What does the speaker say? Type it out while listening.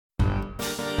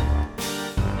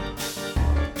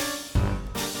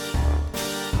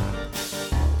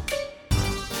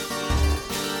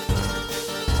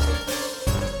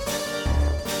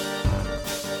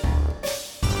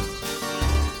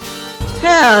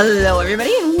Hello,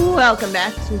 everybody, and welcome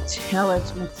back to Tell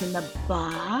Us What's in the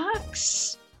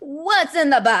Box. What's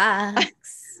in the box?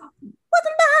 What's in the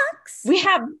box? We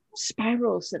have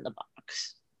spirals in the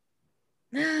box.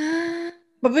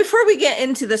 But before we get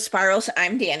into the spirals,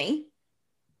 I'm Danny.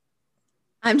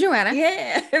 I'm Joanna.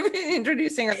 Yeah,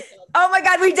 introducing ourselves. Oh my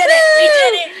God, we did it! We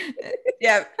did it!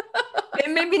 Yeah.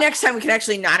 And maybe next time we can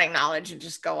actually not acknowledge and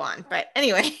just go on. But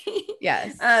anyway.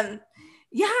 Yes.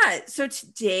 Yeah, so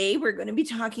today we're going to be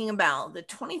talking about the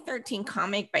 2013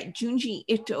 comic by Junji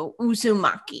Ito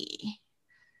Uzumaki.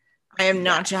 I am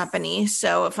not Japanese,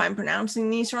 so if I'm pronouncing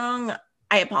these wrong,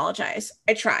 I apologize.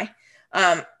 I try.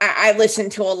 I listen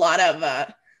to a lot of,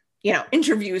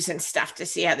 interviews and stuff to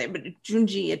see how they, but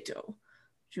Junji Ito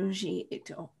it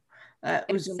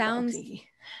sounds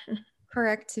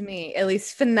correct to me, at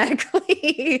least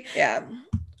phonetically. Yeah.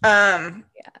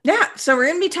 So we're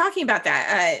going to be talking about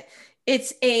that.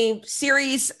 It's a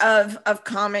series of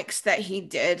comics that he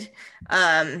did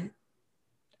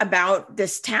about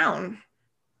this town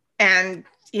and,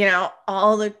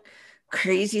 all the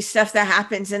crazy stuff that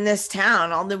happens in this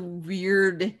town, all the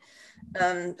weird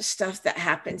stuff that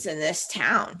happens in this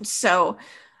town. So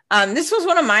this was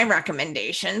one of my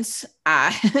recommendations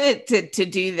to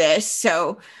do this.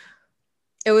 So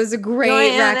it was a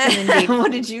great recommendation.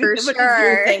 What did you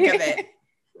think of it?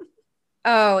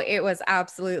 Oh, it was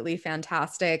absolutely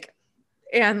fantastic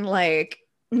and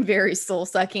very soul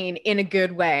sucking in a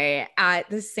good way at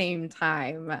the same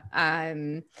time.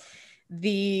 I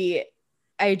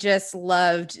just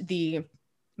loved the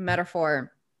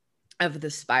metaphor of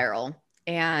the spiral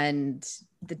and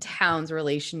the town's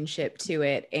relationship to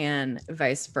it and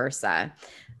vice versa.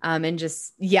 And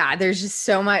just, there's just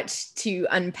so much to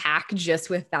unpack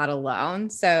just with that alone.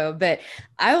 So, but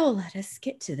I will let us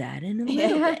get to that in a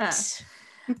little bit.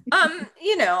 I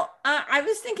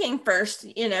was thinking first,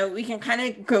 we can kind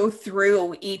of go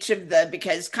through each of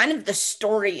because kind of the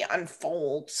story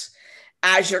unfolds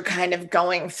as you're kind of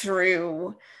going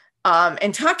through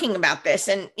and talking about this.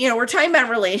 And, we're talking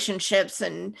about relationships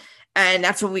and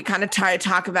that's what we kind of try to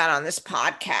talk about on this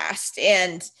podcast.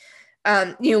 And,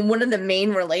 one of the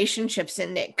main relationships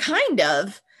in it kind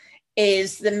of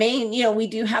is the main, we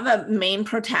do have a main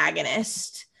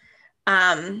protagonist,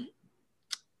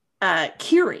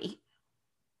 Kiri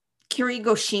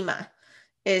Goshima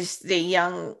is the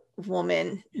young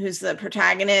woman who's the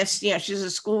protagonist. She's a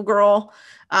schoolgirl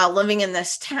living in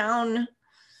this town,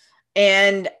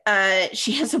 and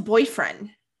she has a boyfriend,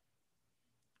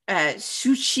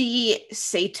 Shuchi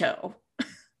Sato.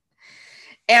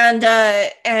 And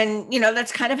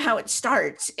that's kind of how it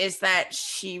starts, is that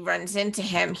she runs into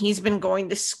him. He's been going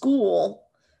to school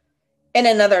in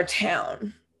another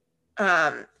town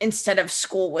instead of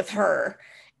school with her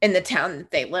in the town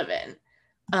that they live in,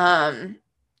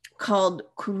 called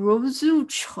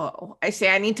Kurozu-cho.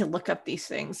 I need to look up these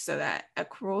things so that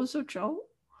Kurozu-cho,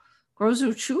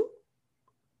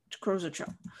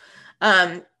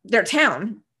 their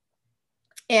town.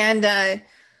 And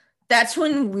that's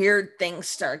when weird things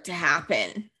start to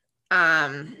happen.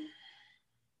 I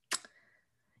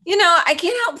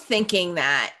can't help thinking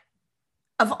that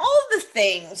of all the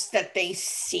things that they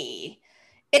see,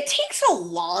 it takes a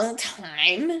long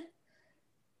time.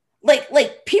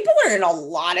 Like people are in a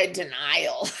lot of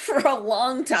denial for a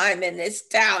long time in this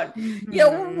town.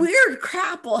 Mm-hmm. Weird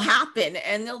crap will happen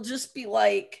and they'll just be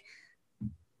like,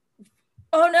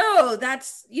 oh no,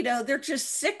 that's, they're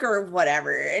just sick or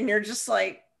whatever. And you're just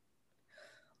like,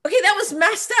 okay, that was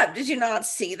messed up. Did you not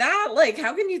see that? Like,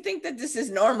 how can you think that this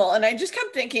is normal? And I just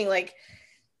kept thinking, like,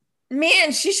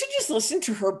 man, she should just listen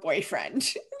to her boyfriend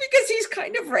because he's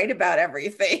kind of right about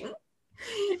everything.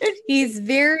 He's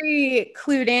very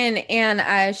clued in, and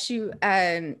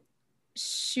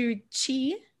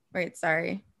Shuchi. Wait,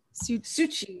 sorry,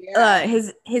 Suchi. Yeah.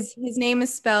 His name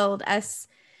is spelled Shui.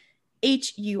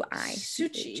 Suchi.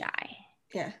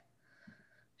 Yeah.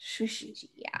 Shushi.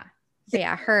 Yeah. So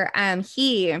yeah,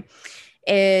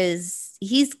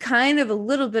 he's kind of a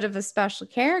little bit of a special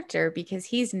character because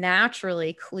he's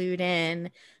naturally clued in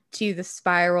to the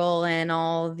spiral and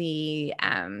all the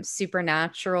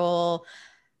supernatural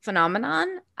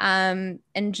phenomenon. And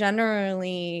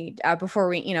generally, before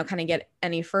we, kind of get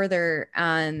any further,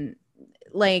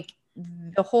 like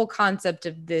the whole concept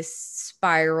of this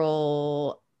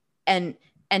spiral and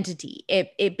entity,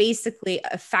 it basically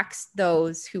affects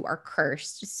those who are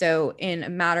cursed. So in a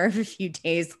matter of a few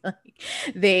days, like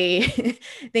they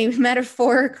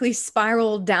metaphorically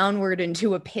spiral downward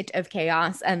into a pit of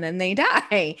chaos and then they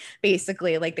die,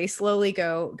 basically. Like they slowly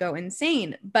go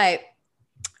insane. But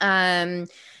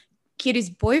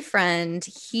Kitty's boyfriend,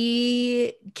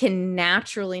 he can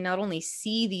naturally not only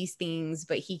see these things,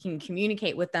 but he can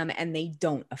communicate with them and they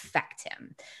don't affect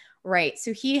him. Right.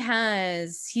 So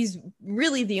he's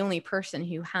really the only person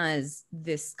who has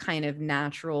this kind of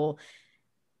natural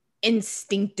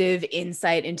instinctive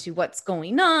insight into what's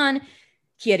going on.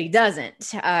 Kitty doesn't.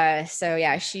 So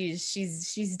yeah,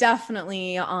 she's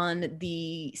definitely on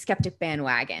the skeptic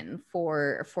bandwagon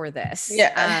for this.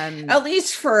 Yeah, at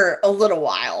least for a little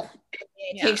while.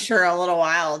 It Yeah. takes her a little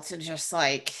while to just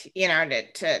like, you know,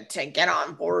 to get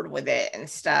on board with it and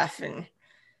stuff. And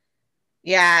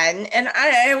yeah, and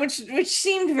I which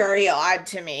seemed very odd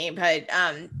to me, but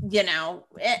you know,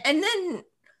 and then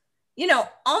you know,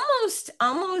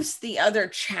 almost the other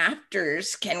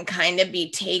chapters can kind of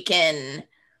be taken,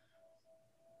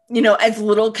 you know, as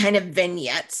little kind of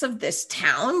vignettes of this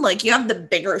town. Like you have the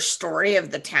bigger story of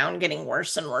the town getting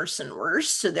worse and worse and worse.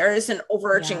 So there is an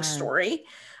overarching story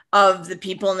of the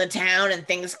people in the town and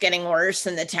things getting worse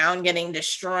and the town getting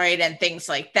destroyed and things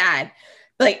like that.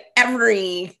 Like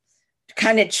every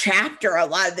kind of chapter, a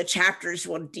lot of the chapters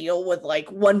will deal with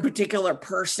like one particular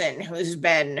person who's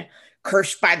been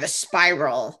cursed by the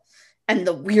spiral and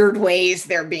the weird ways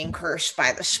they're being cursed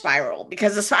by the spiral,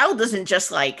 because the spiral doesn't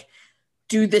just like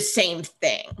do the same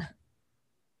thing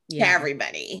to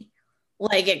everybody.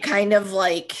 Like it kind of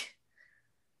like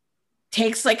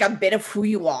takes like a bit of who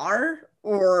you are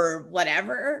or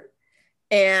whatever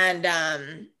and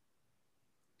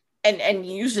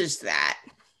uses that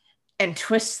and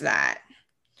twists that.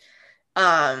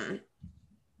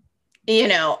 You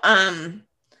know,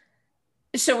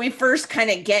 so we first kind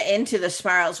of get into the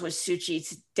spirals with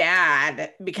Suchi's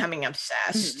dad becoming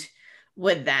obsessed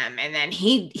with them, and then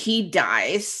he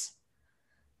dies.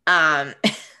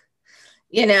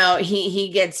 You know, he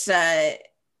gets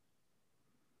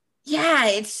yeah,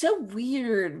 it's so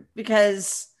weird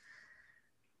because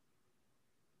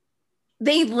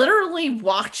they literally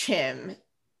watch him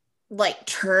like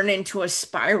turn into a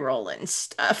spiral and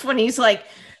stuff when he's like,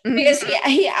 because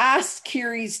he asked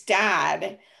Kiri's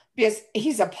dad, because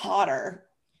he's a potter.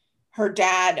 Her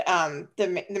dad,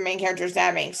 the main character's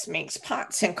dad makes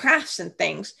pots and crafts and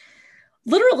things.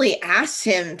 Literally asks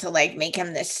him to like make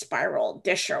him this spiral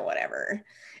dish or whatever.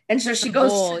 And so she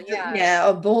goes,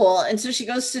 a bowl. And so she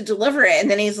goes to deliver it.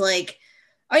 And then he's like,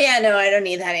 oh yeah, no, I don't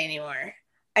need that anymore.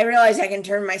 I realize I can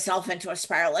turn myself into a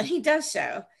spiral. And he does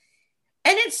so.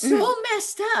 And it's so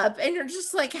messed up. And you're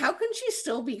just like, how can she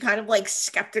still be kind of like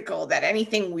skeptical that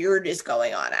anything weird is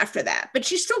going on after that? But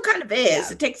she still kind of is.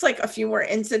 Yeah. It takes like a few more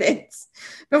incidents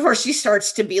before she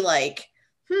starts to be like,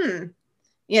 you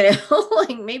know,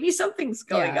 like maybe something's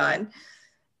going on.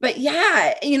 But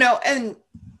yeah, you know, and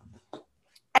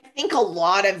I think a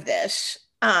lot of this,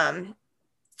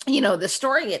 you know, the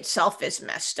story itself is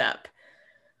messed up.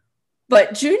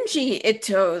 But Junji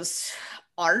Ito's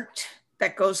art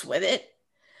that goes with it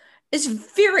is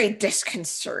very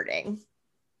disconcerting.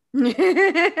 You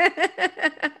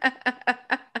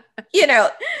know,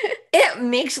 it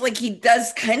makes like he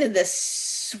does kind of the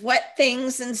sweat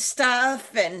things and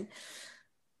stuff, and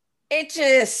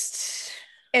it's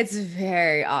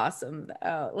very awesome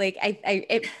though. Like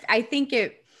I think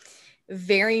it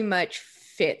very much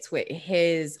fits what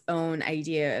his own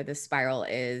idea of the spiral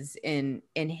is in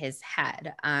his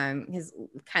head. His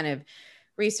kind of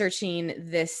researching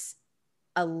this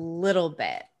a little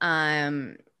bit,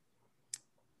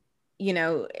 you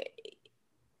know,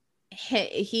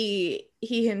 he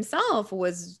himself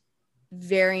was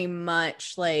very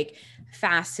much like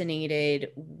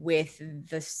fascinated with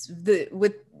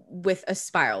with a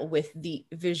spiral, with the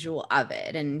visual of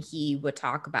it. And he would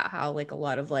talk about how like a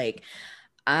lot of like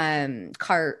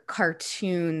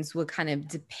cartoons would kind of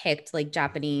depict like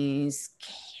Japanese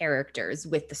characters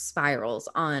with the spirals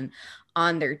on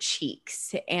their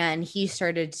cheeks. And he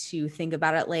started to think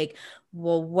about it like,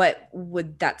 well, what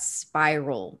would that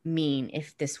spiral mean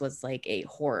if this was like a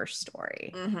horror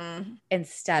story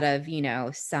instead of, you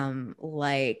know, some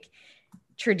like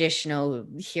traditional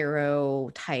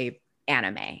hero type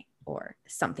anime or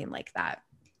something like that,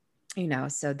 you know?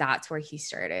 So that's where he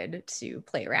started to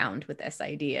play around with this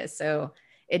idea. So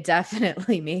it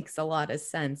definitely makes a lot of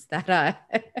sense that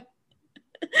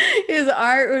his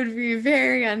art would be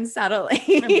very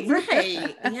unsettling.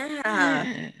 Right.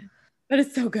 Yeah. But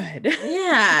it's so good.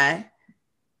 Yeah.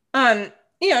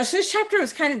 You know, so this chapter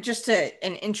was kind of just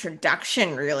an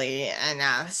introduction, really. And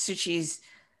Suchi's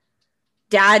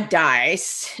dad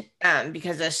dies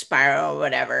because of spiral or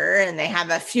whatever, and they have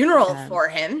a funeral for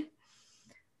him.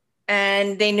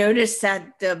 And they notice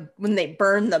that when they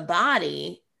burn the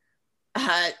body,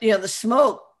 you know, the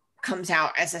smoke comes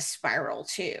out as a spiral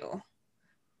too.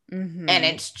 And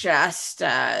it's just,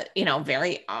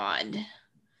 very odd.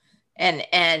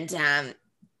 And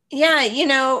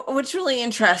yeah, what's really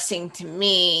interesting to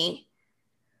me,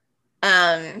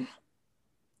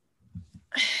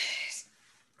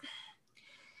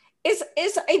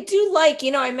 is I do like,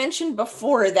 I mentioned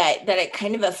before that it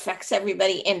kind of affects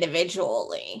everybody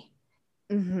individually.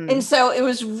 And so it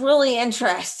was really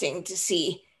interesting to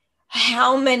see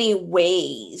how many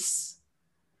ways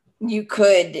you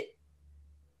could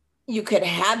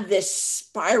have this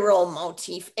spiral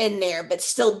motif in there, but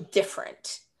still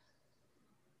different.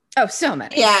 Oh, so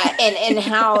many. Yeah, and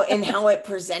how it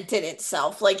presented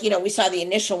itself. Like, we saw the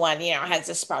initial one, has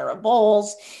the spiral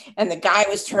bowls, and the guy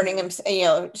was turning him,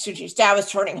 Suji's dad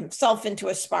was turning himself into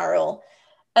a spiral.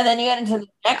 And then you get into the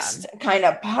next kind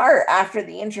of part after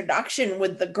the introduction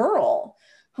with the girl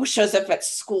who shows up at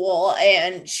school,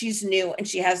 and she's new and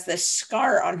she has this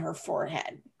scar on her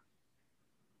forehead.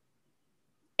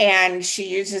 And she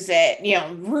uses it,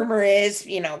 rumor is,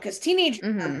 because teenagers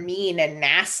are mean and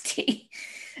nasty.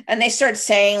 And they start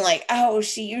saying like, oh,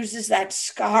 she uses that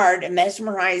scar to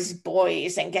mesmerize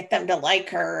boys and get them to like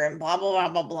her and blah, blah,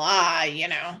 blah, blah, blah.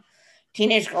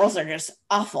 Teenage girls are just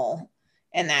awful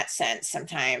in that sense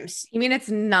sometimes. You mean it's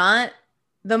not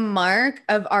the mark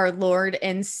of our Lord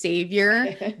and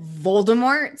Savior,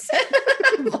 Voldemort?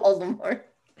 Voldemort.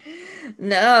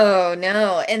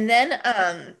 No. And then,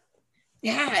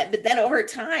 but then over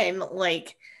time,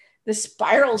 like, the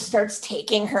spiral starts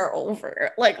taking her over.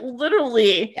 Like,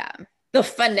 literally, the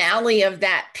finale of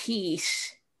that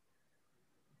piece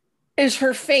is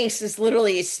her face is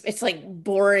literally, it's like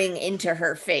boring into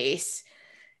her face.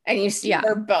 And you see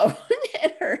her bone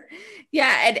and her,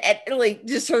 and like,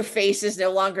 just her face is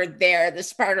no longer there. The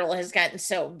spiral has gotten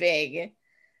so big.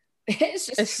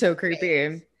 It's so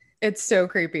creepy. It's so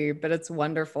creepy, but it's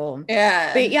wonderful.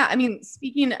 Yeah. But yeah, I mean,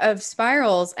 speaking of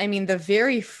spirals, I mean, the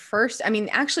very first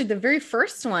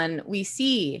one we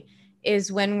see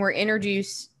is when we're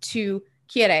introduced to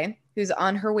Kire, who's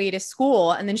on her way to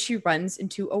school, and then she runs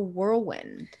into a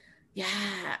whirlwind. Yeah.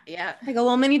 Like a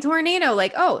little mini tornado.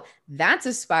 Like, oh, that's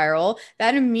a spiral.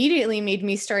 That immediately made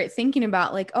me start thinking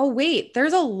about like, oh, wait,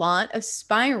 there's a lot of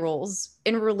spirals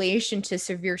in relation to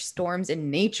severe storms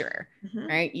in nature,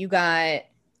 right? You got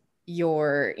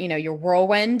your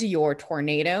whirlwind, your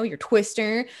tornado, your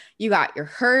twister, you got your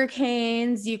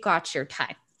hurricanes, you got your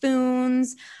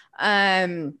typhoons,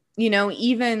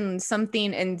 even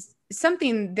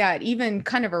something that even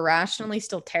kind of irrationally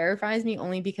still terrifies me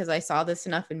only because I saw this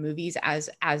enough in movies as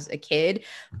a kid,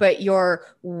 but your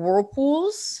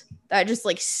whirlpools that just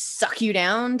like suck you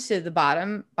down to the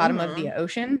bottom of the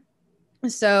ocean.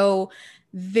 So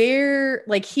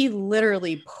he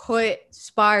literally put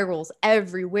spirals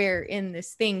everywhere in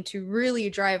this thing to really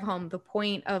drive home the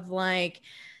point of like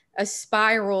a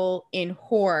spiral in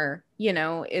horror,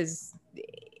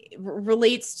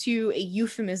 relates to a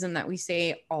euphemism that we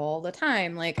say all the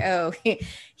time. Like, oh,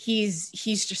 he's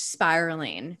just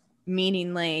spiraling,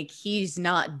 meaning like he's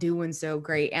not doing so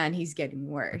great and he's getting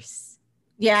worse.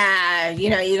 Yeah.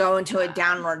 You go into a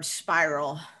downward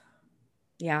spiral.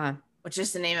 Yeah. Which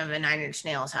is the name of a Nine Inch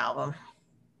Nails album.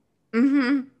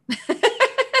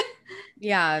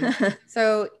 Yeah.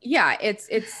 So yeah, it's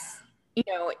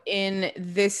in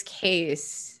this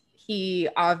case, he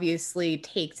obviously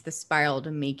takes the spiral to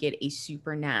make it a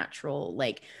supernatural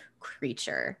like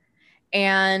creature.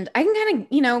 And I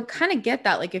can kind of get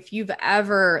that. Like if you've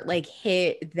ever like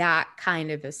hit that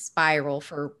kind of a spiral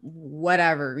for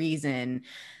whatever reason,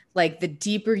 like the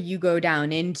deeper you go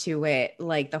down into it,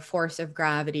 like the force of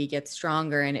gravity gets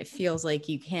stronger and it feels like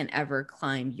you can't ever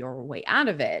climb your way out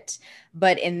of it.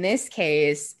 But in this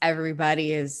case,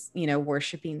 everybody is,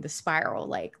 worshiping the spiral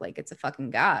like it's a fucking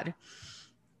god.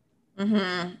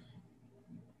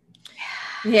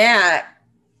 Yeah.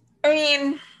 I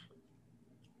mean,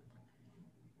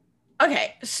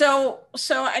 okay, so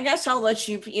I guess I'll let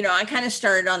you, I kind of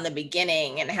started on the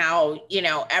beginning and how,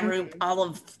 all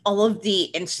of the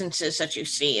instances that you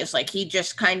see is like he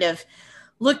just kind of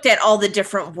looked at all the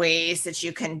different ways that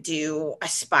you can do a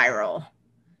spiral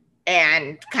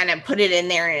and kind of put it in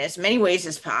there in as many ways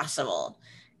as possible,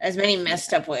 as many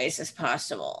messed up ways as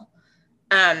possible.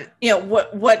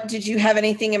 What did you have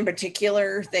anything in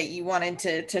particular that you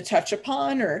wanted to touch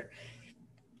upon, or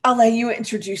I'll let you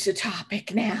introduce a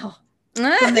topic now.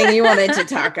 Something you wanted to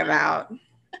talk about.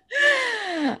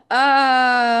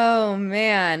 Oh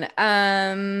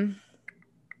man.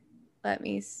 Let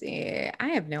me see. I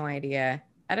have no idea.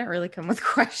 I don't really come with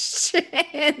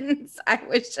questions. I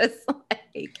was just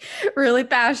like really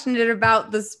passionate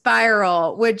about the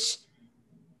spiral, which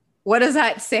what does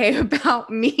that say about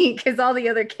me? Because all the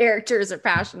other characters are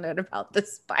passionate about the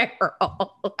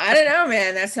spiral. I don't know,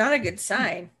 man. That's not a good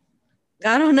sign.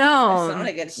 I don't know. That's not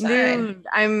a good sign. Dude,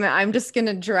 I'm just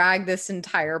gonna drag this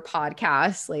entire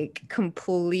podcast like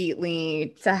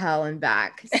completely to hell and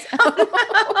back. So.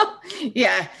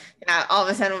 Yeah. All of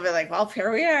a sudden we'll be like, well,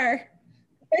 here we are.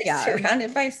 Yeah.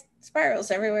 Surrounded by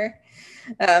spirals everywhere.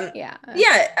 Yeah.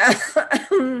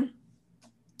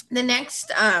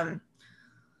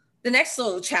 The next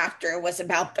little chapter was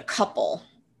about the couple,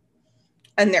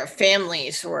 and their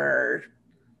families were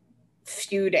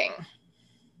feuding,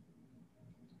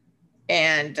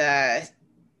 and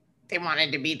they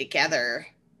wanted to be together.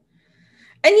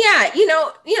 And yeah,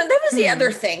 that was the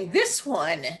other thing. This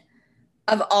one,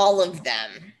 of all of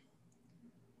them,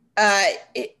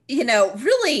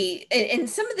 really, and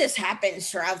some of this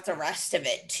happens throughout the rest of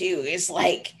it too, is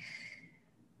like,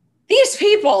 these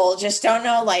people just don't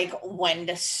know like when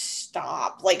to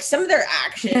stop. Like, some of their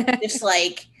actions just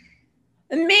like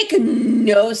make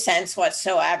no sense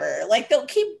whatsoever. Like, they'll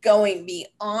keep going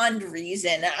beyond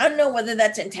reason. I don't know whether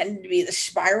that's intended to be the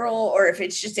spiral or if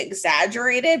it's just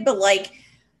exaggerated, but like,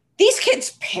 these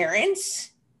kids'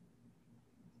 parents,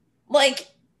 like,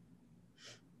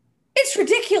 it's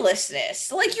ridiculousness.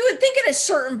 Like, you would think at a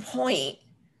certain point,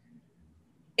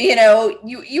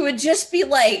 you would just be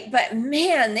like, but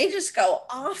man, they just go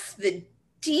off the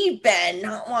deep end,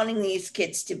 not wanting these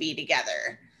kids to be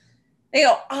together. They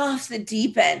go off the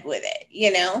deep end with it,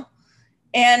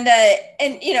 and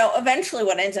eventually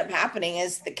what ends up happening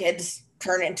is the kids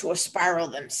turn into a spiral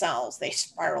themselves. They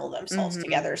spiral themselves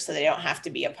together so they don't have to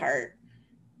be apart.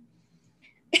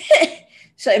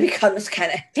 So it becomes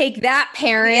kind of, take that,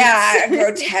 parents. Yeah,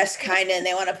 grotesque kind of, and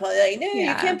they want to pull, like, no,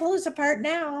 you can't pull us apart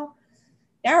now.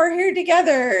 Now we're here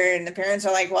together. And the parents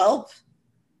are like, well,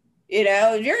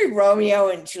 very Romeo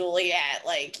and Juliet.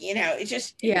 Like, it's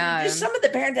just, just some of the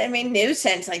parents that made no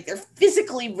sense. Like, they're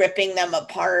physically ripping them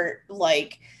apart.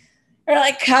 Like, they're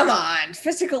like, come on,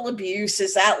 physical abuse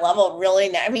is that level,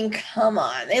 really? I mean, come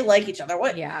on, they like each other.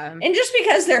 What? Yeah. And just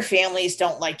because their families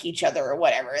don't like each other or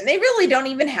whatever, and they really don't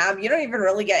even you don't even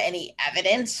really get any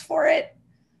evidence for it.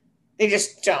 They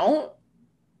just don't.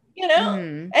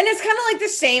 And it's kind of like the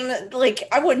same, like,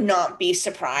 I would not be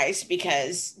surprised,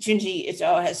 because Junji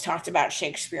Ito has talked about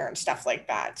Shakespeare and stuff like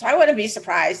that. So I wouldn't be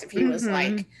surprised if he was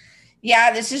like,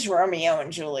 yeah, this is Romeo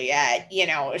and Juliet,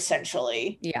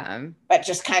 essentially. Yeah. But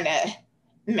just kind of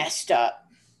messed up.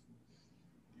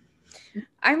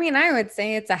 I mean, I would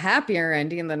say it's a happier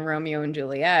ending than Romeo and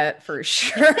Juliet, for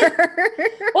sure.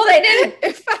 Well, they didn't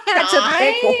if I had to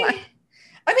pick one.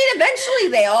 I mean,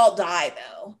 eventually they all die,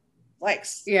 though. Like,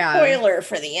 spoiler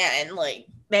for the end, like,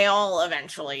 they all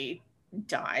eventually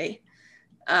die.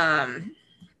 And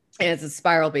it's a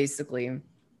spiral, basically,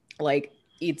 like,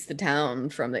 eats the town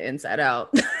from the inside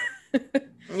out.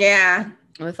 Yeah.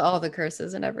 With all the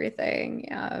curses and everything.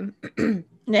 Yeah.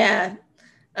 Yeah.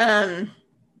 And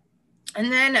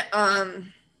then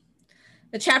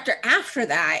the chapter after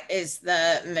that is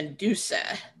the Medusa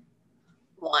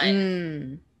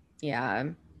one. Yeah.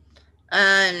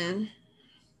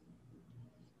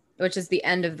 Which is the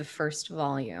end of the first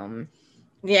volume.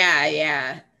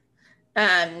 Yeah.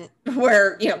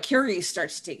 Where, Curie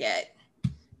starts to get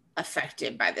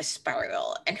affected by the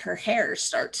spiral, and her hair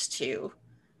starts to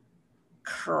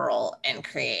curl and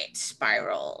create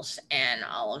spirals and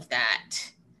all of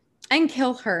that. And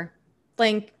kill her.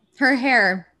 Like, her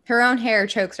own hair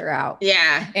chokes her out.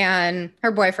 Yeah. And her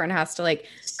boyfriend has to, like,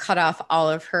 cut off all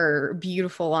of her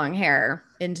beautiful long hair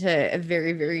into a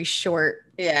very, very short,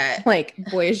 like,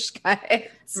 boyish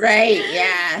cuts. Right,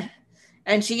 yeah.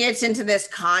 And she gets into this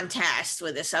contest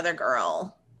with this other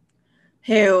girl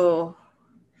who,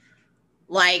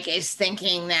 like, is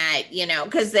thinking that,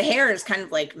 because the hair is kind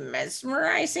of like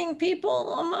mesmerizing people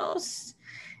almost.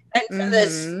 And so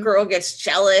this girl gets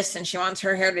jealous and she wants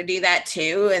her hair to do that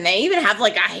too. And they even have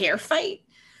like a hair fight.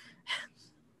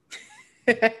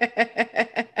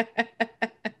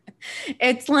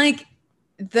 It's like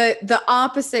the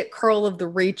opposite curl of the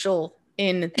Rachel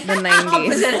in the 90s.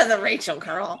 Opposite of the Rachel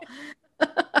curl.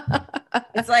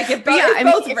 It's like if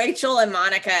both Rachel and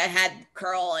Monica had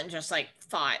curl and just like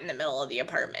fought in the middle of the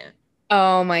apartment.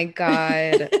 Oh my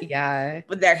God. Yeah.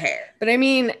 With their hair. But I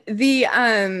mean, the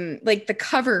like the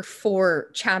cover for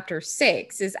chapter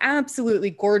 6 is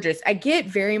absolutely gorgeous. I get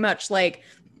very much like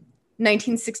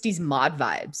 1960s mod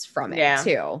vibes from it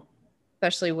too.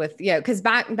 Especially with, because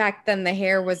back then the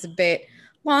hair was a bit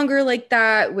longer like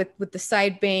that with the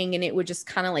side bang, and it would just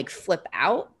kind of like flip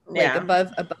out like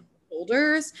above the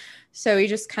shoulders. So you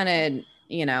just kind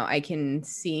of, I can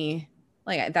see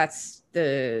Like that's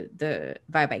the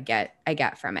vibe I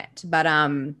get from it. But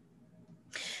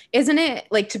isn't it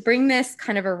like, to bring this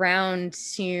kind of around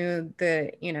to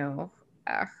the,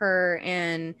 her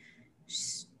and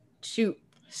shoot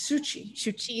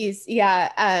Shuchi's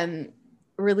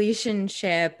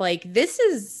relationship, like this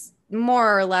is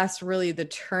more or less really the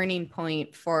turning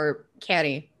point for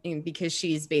Carrie, because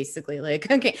she's basically like,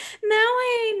 okay, now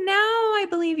I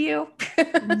believe you.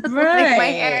 Like my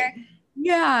hair. Right.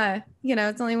 Yeah.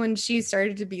 It's only when she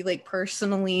started to be like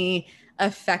personally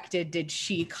affected did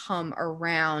she come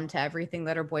around to everything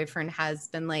that her boyfriend has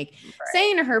been like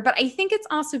saying to her. But I think it's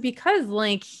also because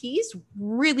like he's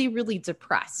really, really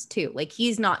depressed too. Like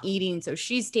he's not eating. So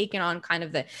she's taken on kind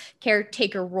of the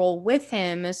caretaker role with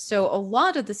him. So a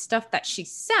lot of the stuff that she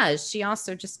says, she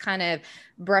also just kind of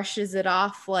brushes it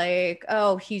off like,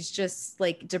 oh, he's just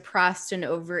like depressed and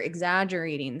over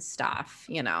exaggerating stuff,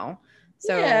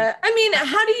 So yeah, I mean,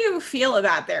 how do you feel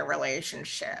about their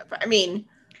relationship? I mean,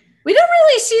 we don't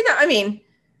really see that. I mean,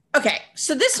 okay,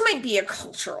 so this might be a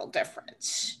cultural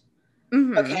difference.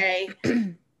 mm-hmm. Okay.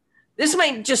 This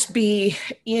might just be,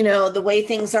 the way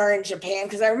things are in Japan.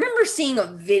 Because I remember seeing a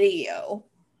video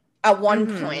at one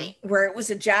mm-hmm. point where it was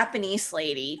a Japanese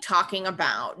lady talking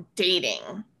about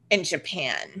dating in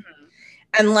Japan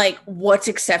Mm-hmm. and like what's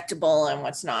acceptable and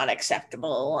what's not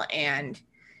acceptable and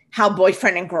how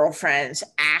boyfriend and girlfriends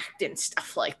act and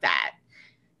stuff like that.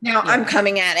 Now, I'm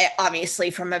coming at it obviously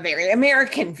from a very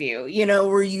American view.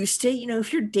 We're used to,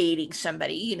 if you're dating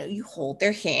somebody, you hold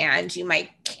their hand, you might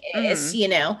kiss,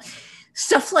 mm-hmm.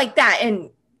 Stuff like that.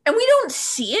 And we don't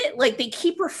see it. Like they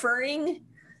keep referring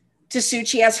to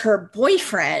Suchi as her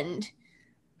boyfriend.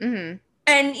 Mm-hmm.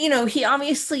 And, he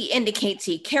obviously indicates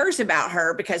he cares about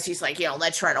her because he's like,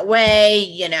 let's run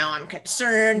away. I'm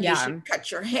concerned. You should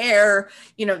cut your hair.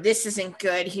 This isn't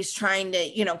good. He's trying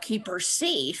to, keep her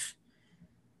safe.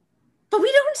 But we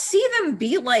don't see them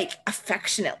be like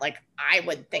affectionate, like I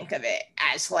would think of it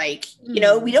as like, we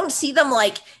don't see them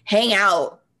like hang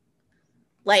out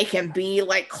like and be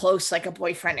like close like a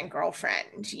boyfriend and girlfriend,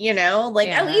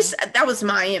 at least that was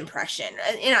my impression.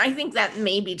 And I think that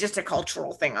may be just a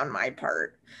cultural thing on my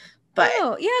part. But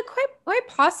quite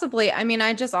possibly. I mean,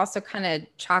 I just also kind of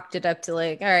chalked it up to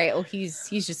like, all right, well, he's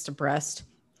just depressed.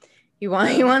 He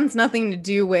wants nothing to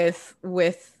do with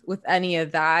any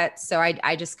of that. So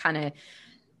I just kind of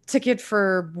took it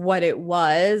for what it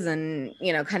was, and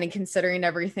kind of considering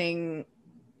everything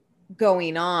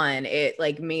going on, it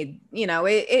like made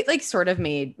it like sort of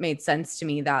made sense to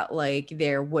me that like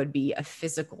there would be a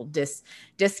physical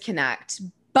disconnect.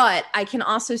 But I can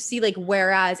also see like,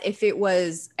 whereas if it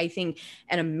was, I think,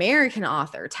 an American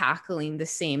author tackling the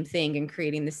same thing and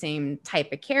creating the same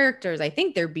type of characters, I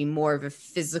think there'd be more of a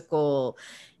physical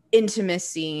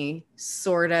intimacy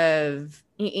sort of,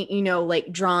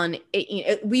 like drawn.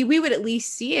 We would at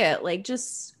least see it like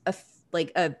just a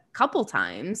couple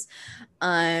times,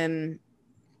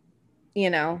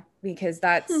 because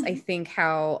that's, I think,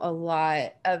 how a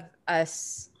lot of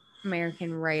us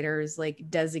American writers like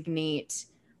designate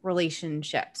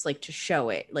relationships, like to show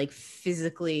it like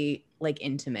physically, like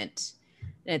intimate.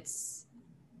 It's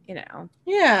yeah.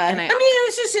 And I mean, it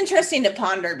was just interesting to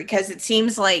ponder because it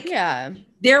seems like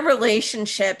their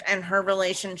relationship and her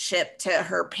relationship to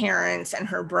her parents and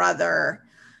her brother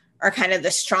are kind of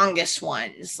the strongest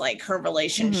ones. Like her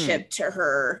relationship to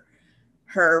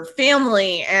her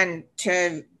family and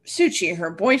to Suchi, her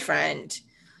boyfriend,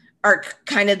 are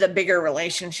kind of the bigger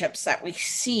relationships that we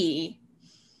see.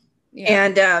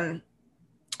 And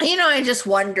I just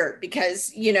wonder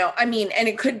because I mean, and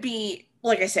it could be,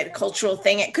 like I said, a cultural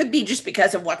thing. It could be just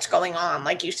because of what's going on.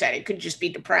 Like you said, it could just be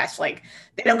depressed. Like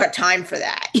they don't got time for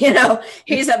that.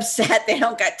 He's upset. They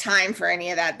don't got time for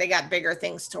any of that. They got bigger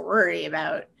things to worry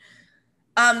about.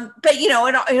 But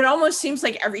it almost seems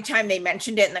like every time they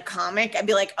mentioned it in the comic, I'd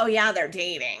be like, oh yeah, they're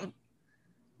dating.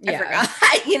 I forgot.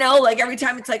 Like every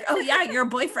time it's like, oh yeah, your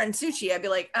boyfriend Suchi, I'd be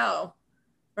like, oh,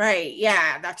 right,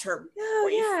 yeah, that's her. Oh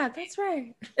yeah, that's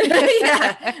right.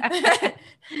 Yeah.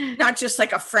 Not just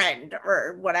like a friend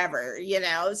or whatever,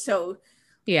 so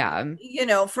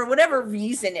for whatever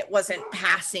reason it wasn't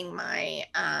passing my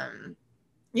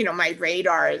my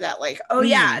radar that like, oh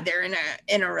yeah, they're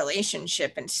in a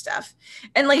relationship and stuff.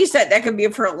 And like you said, that could be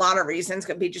for a lot of reasons.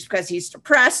 Could be just because he's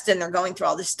depressed and they're going through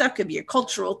all this stuff. Could be a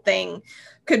cultural thing.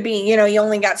 Could be, you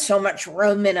only got so much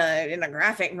room in a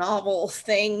graphic novel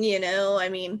thing, I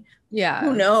mean,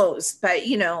 who knows? But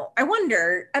I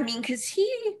wonder, I mean, because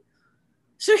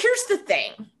so here's the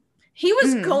thing. He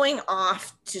was going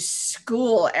off to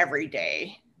school every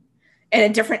day in a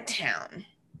different town.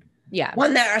 Yeah.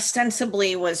 One that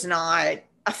ostensibly was not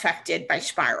affected by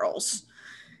spirals.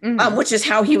 which is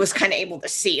how he was kind of able to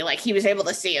see. Like, he was able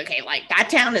to see, okay, like, that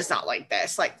town is not like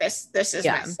this. Like, this is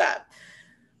messed up.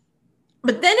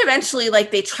 But then eventually,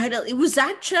 like, they try to, was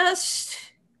that just,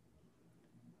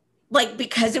 like,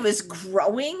 because it was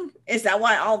growing? Is that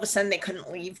why all of a sudden they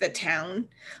couldn't leave the town?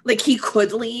 Like, he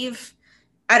could leave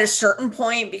at a certain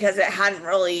point because it hadn't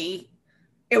really,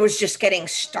 it was just getting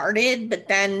started. But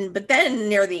then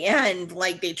near the end,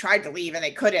 like, they tried to leave and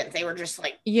they couldn't. They were just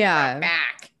like,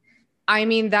 back. I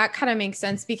mean, that kind of makes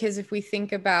sense because if we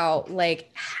think about like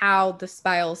how the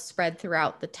spirals spread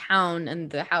throughout the town and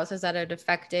the houses that it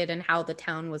affected and how the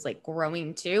town was like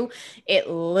growing too, it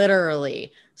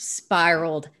literally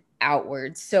spiraled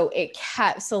outwards. So it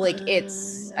kept, so like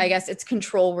it's, I guess it's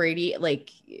control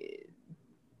like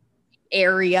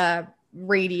area,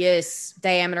 radius,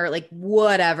 diameter, like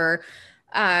whatever.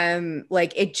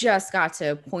 Like it just got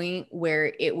to a point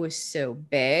where it was so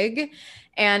big.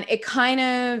 And it kind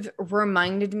of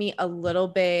reminded me a little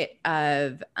bit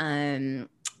of a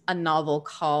novel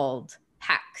called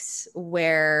Hex,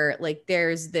 where like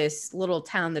there's this little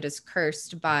town that is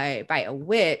cursed by a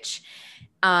witch.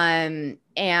 And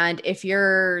if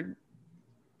you're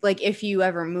like, if you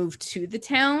ever move to the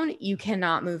town, you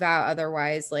cannot move out.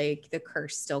 Otherwise, like the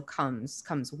curse still comes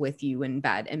with you and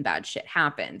bad shit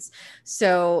happens.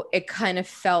 So it kind of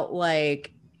felt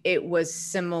like it was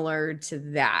similar to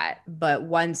that, but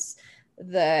once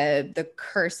the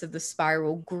curse of the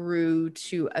spiral grew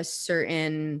to a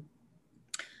certain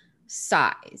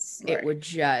size, it would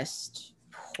just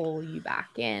pull you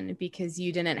back in because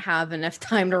you didn't have enough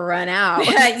time to run out.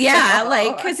 Yeah,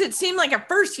 like, because it seemed like at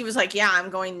first he was like, yeah,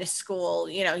 I'm going to school,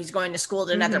 you know, he's going to school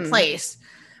to another place.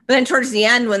 But then towards the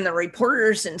end, when the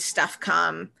reporters and stuff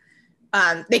come,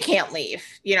 they can't leave,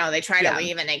 you know, they try to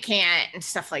leave and they can't and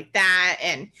stuff like that.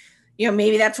 And, you know,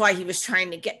 maybe that's why he was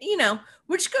trying to get, you know,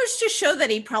 which goes to show that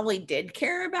he probably did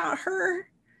care about her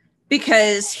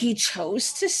because he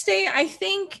chose to stay, I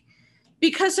think,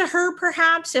 because of her,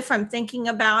 perhaps, if I'm thinking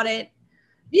about it.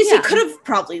 Because he could have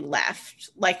probably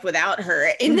left, like, without her.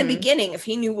 In the beginning, if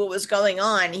he knew what was going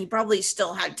on, he probably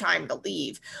still had time to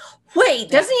leave. Wait,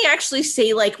 doesn't he actually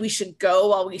say, like, we should go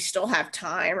while we still have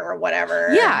time or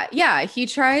whatever? Yeah. He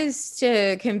tries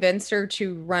to convince her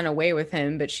to run away with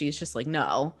him, but she's just like,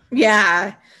 no.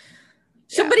 Yeah.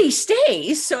 So, but he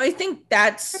stays. So I think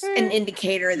that's an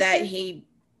indicator that he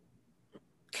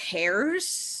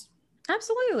cares.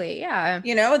 Absolutely, yeah.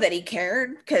 You know, that he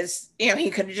cared because, you know, he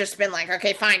could have just been like,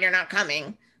 okay, fine, you're not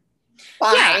coming.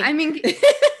 Bye. Yeah, I mean,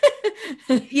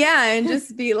 yeah, and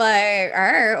just be like, all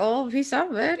right, well, peace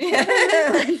out, bitch.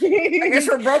 I guess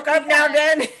we're broke up now,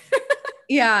 then.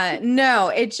 Yeah, no,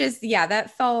 it just,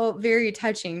 that felt very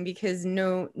touching because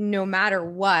no matter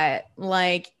what,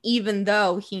 like, even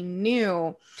though he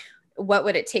knew what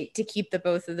would it take to keep the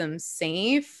both of them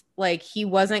safe, like he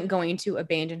wasn't going to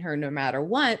abandon her no matter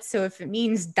what. So if it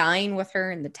means dying with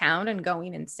her in the town and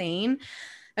going insane,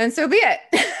 and so be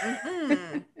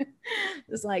it.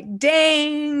 It's like,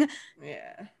 dang.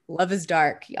 Yeah. Love is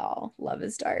dark, y'all. Love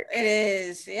is dark. It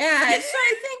is. Yeah. So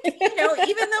I think, you know,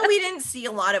 even though we didn't see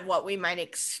a lot of what we might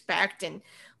expect, and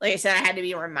like I said, I had to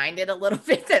be reminded a little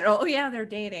bit that, oh yeah, they're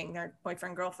dating, they're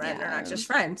boyfriend, girlfriend, they're not just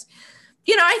friends.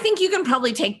 You know, I think you can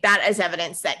probably take that as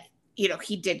evidence that, you know,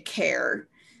 he did care,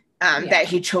 that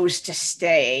he chose to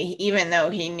stay, even though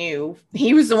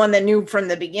he was the one that knew from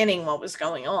the beginning what was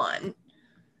going on.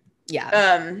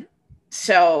 Yeah.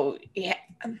 So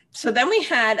then we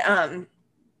had,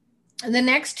 the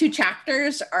next two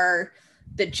chapters are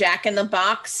the Jack in the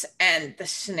Box and the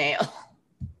Snail.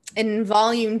 In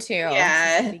volume 2.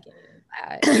 Yeah.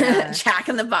 Jack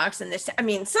in the Box and this. I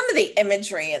mean, some of the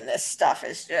imagery in this stuff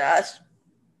is just.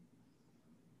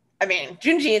 I mean,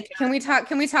 Junji. Can we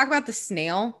talk about the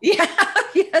snail? Yeah.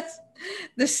 Yes.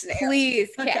 The snail. Please.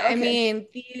 Okay. I mean,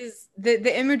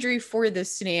 the imagery for the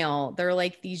snail, they're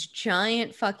like these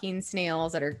giant fucking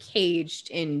snails that are caged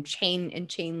in chain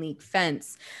link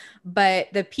fence.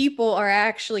 But the people are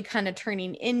actually kind of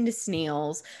turning into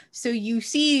snails. So you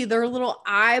see their little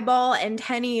eyeball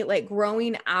antennae like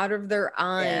growing out of their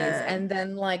eyes, and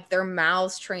then like their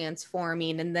mouths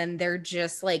transforming, and then they're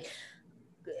just like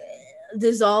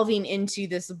dissolving into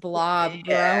this blob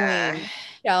growing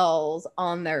shells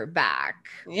on their back.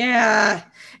 Yeah.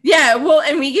 Well,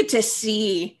 and we get to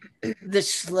see the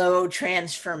slow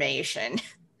transformation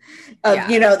of,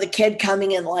 you know, the kid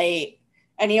coming in late.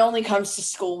 And he only comes to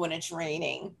school when it's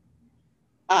raining.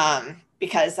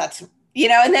 Because that's, you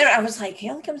know, and then I was like, he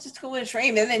only comes to school when it's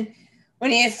raining. And then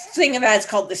when you think about it's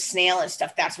called the snail and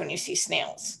stuff, that's when you see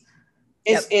snails.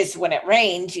 Is when it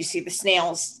rains, you see the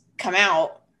snails come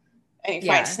out and you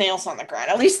find snails on the ground.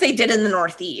 At least they did in the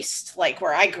Northeast, like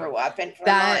where I grew up in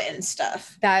Vermont and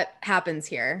stuff. That happens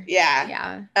here.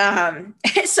 Yeah.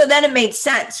 So then it made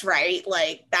sense, right?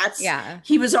 Like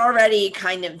he was already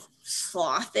kind of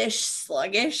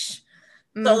sluggish.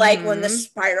 So like when the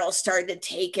spiral started to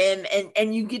take him,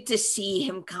 and you get to see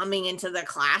him coming into the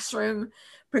classroom,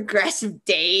 progressive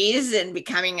days and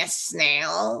becoming a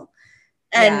snail.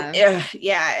 And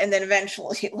and then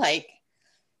eventually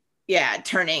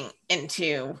turning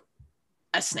into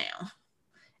a snail.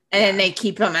 And then they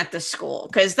keep him at the school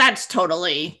because that's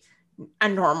totally a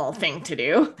normal thing to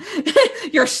do.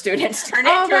 Your students turn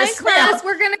into a snail. Class,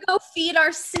 we're gonna go feed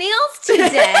our snails today.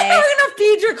 We're gonna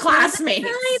feed your classmates.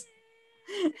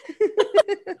 He's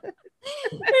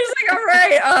like, all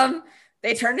right,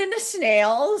 they turned into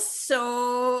snails,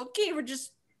 so okay, we're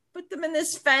just put them in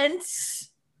this fence.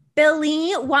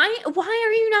 Billy, why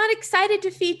are you not excited to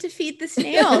feed the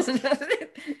snails? He's like,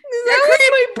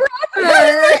 my brother.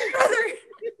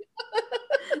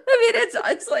 I mean,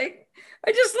 it's like,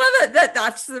 I just love it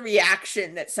that's the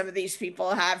reaction that some of these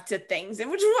people have to things, and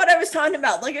which is what I was talking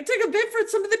about. Like, it took a bit for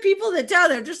some of the people that down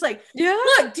there just like,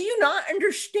 look, do you not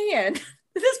understand?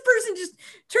 This person just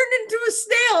turned into a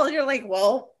snail, and you're like,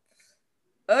 well,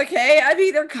 okay. I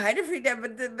mean, they're kind of freaked out,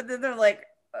 but then they're like,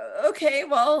 okay,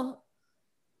 well.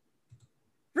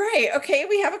 Right. Okay.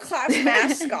 We have a class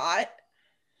mascot.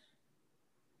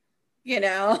 Yeah.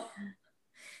 No,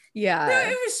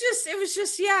 it was just,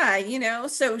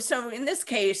 so in this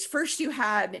case, first you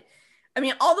had, I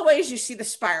mean, all the ways you see the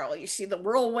spiral, you see the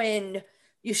whirlwind,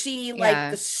 you see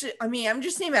I'm just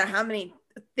thinking about how many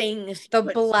things. The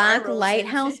black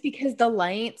lighthouse, because the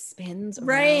light spins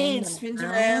around. Spins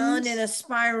around in a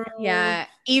spiral. Yeah.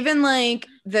 Even like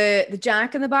the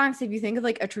Jack in the Box, if you think of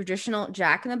like a traditional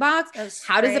Jack in the Box,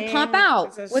 how does it pop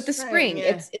out with the spring?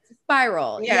 Yeah. It's a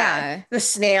spiral. Yeah. The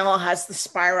snail has the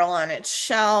spiral on its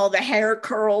shell. The hair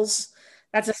curls.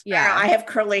 That's a spiral. I have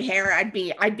curly hair. I'd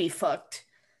be fucked.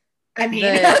 I mean,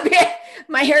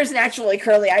 my hair is naturally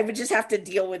curly. I would just have to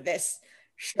deal with this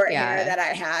short hair that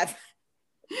I have.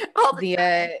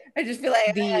 I just feel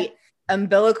like the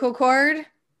umbilical cord.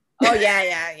 Oh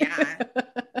yeah.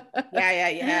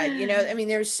 I mean,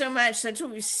 there's so much. That's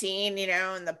what we've seen.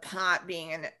 And the pot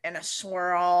being in a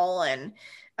swirl, and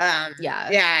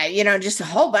just a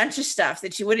whole bunch of stuff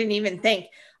that you wouldn't even think.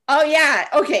 Oh yeah,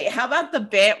 okay. How about the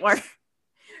bit where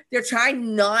they're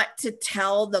trying not to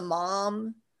tell the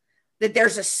mom that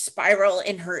there's a spiral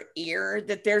in her ear,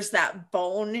 that there's that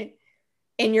bone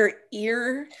in your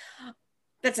ear.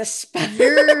 That's a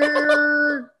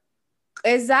spiral.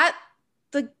 Is that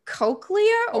the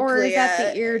cochlea or is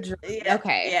that the eardrum? Yeah,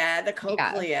 okay. Yeah, the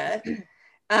cochlea. And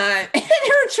they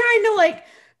were trying to like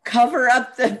cover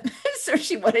up so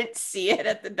she wouldn't see it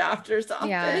at the doctor's office.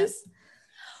 Yeah.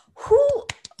 Who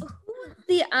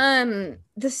the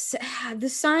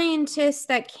scientist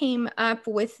that came up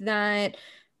with that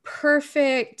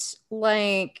perfect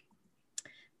like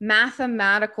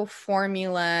mathematical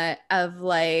formula of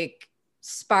like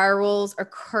spirals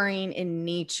occurring in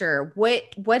nature.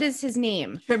 What is his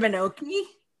name? Fibonacci?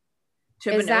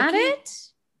 Is that it?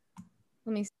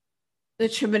 Let me see. The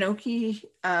Fibonacci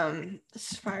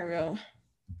spiral.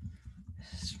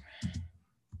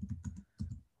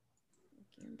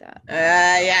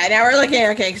 Now we're looking.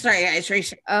 Okay, sorry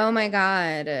guys. Oh my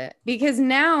god. Because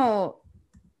now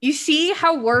you see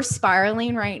how we're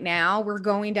spiraling right now. We're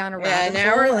going down a rabbit hole.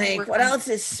 Now we're like, what else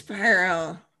is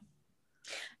spiral?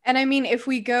 And I mean, if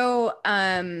we go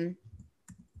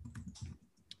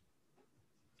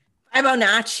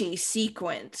Fibonacci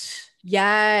sequence.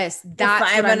 Yes,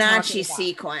 that's Fibonacci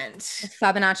sequence.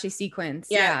 Fibonacci sequence.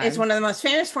 Yeah, it's one of the most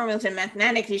famous formulas in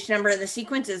mathematics. Each number of the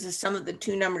sequence is the sum of the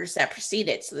two numbers that precede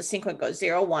it. So the sequence goes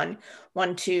 0, 1,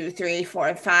 1, 2, 3,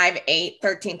 4, 5, 8,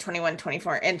 13, 21,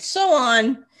 24, and so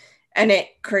on. And it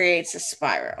creates a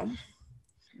spiral.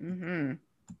 Mm-hmm.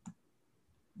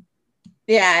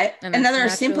 Yeah, another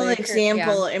simple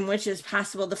example in which it's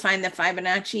possible to find the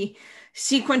Fibonacci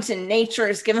sequence in nature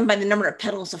is given by the number of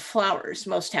petals of flowers.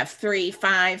 Most have 3,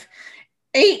 5,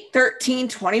 8, 13,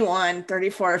 21,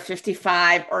 34,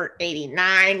 55, or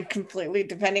 89, completely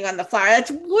depending on the flower.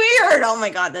 That's weird. Oh my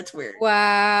God, that's weird.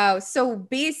 Wow. So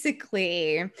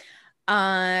basically,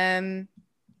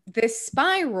 this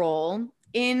spiral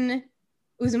in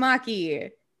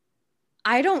Uzumaki,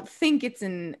 I don't think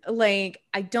okay,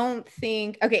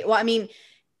 well, I mean,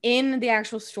 in the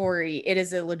actual story, it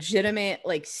is a legitimate,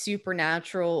 like,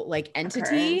 supernatural, like,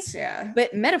 entity. Yeah.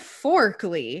 But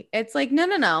metaphorically, it's like,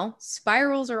 no.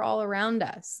 Spirals are all around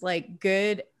us, like,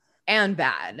 good and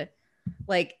bad.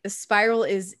 Like the spiral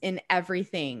is in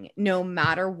everything. No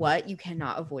matter what, you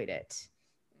cannot avoid it.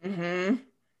 Mm-hmm.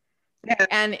 Yeah.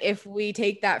 And if we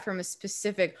take that from a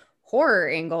specific horror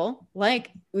angle,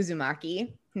 like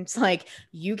Uzumaki, it's like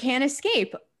you can't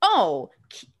escape. Oh,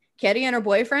 Kitty and her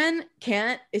boyfriend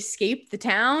can't escape the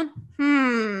town.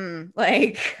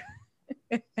 Like,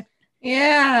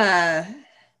 Yeah.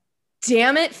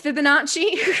 damn it,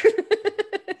 Fibonacci.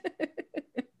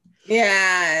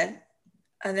 Yeah.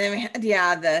 And then we had,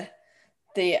 yeah,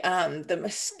 the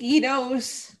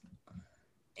mosquitoes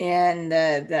and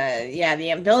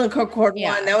the umbilical cord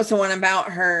one. That was the one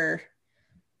about her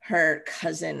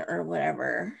cousin or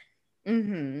whatever.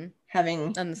 Mm-hmm.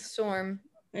 Having and the storm.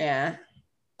 Yeah.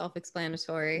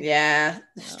 Self-explanatory. Yeah.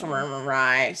 The storm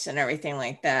arrives and everything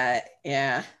like that.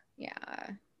 Yeah. Yeah.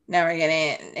 Now we're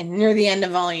getting near the end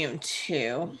of volume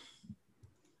 2.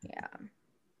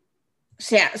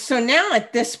 Yeah. So now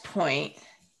at this point,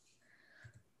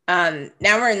 now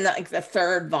we're in the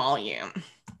 3rd volume.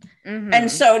 Mm-hmm.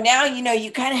 And so now,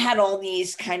 you kind of had all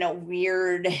these kind of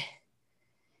weird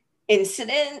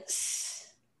incidents,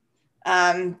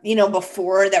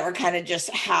 before that were kind of just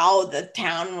how the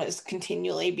town was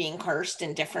continually being cursed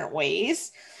in different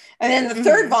ways. And then the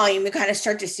 3rd volume, you kind of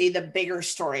start to see the bigger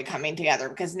story coming together,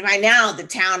 because by now the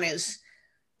town is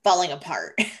falling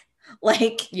apart.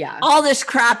 Like, all this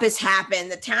crap has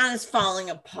happened. The town is falling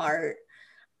apart.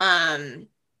 The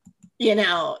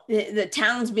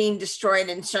town's being destroyed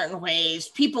in certain ways.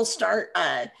 People start,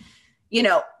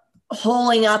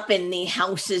 holing up in the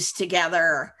houses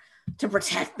together to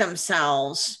protect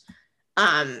themselves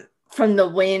from the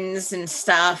winds and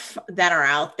stuff that are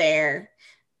out there,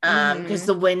 because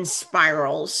the wind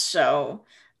spirals. So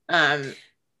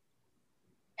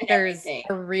there's a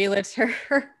realtor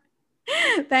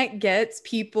that gets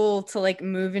people to like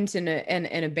move into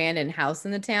an abandoned house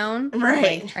in the town,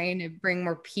 right? Like trying to bring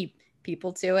more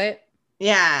people to it.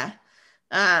 Yeah.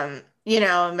 And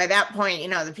by that point,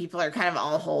 the people are kind of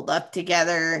all holed up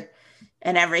together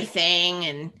and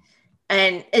everything,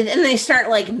 and they start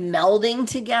like melding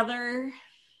together.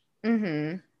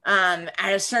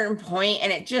 At a certain point,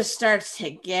 and it just starts to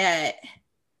get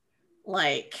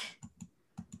like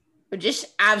just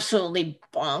absolutely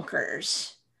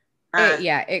bonkers.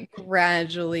 It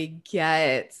gradually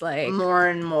gets like more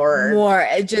and more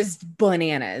just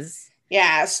bananas.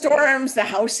 Yeah, storms, the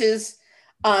houses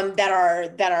that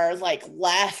are like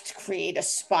left create a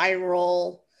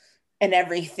spiral and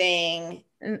everything.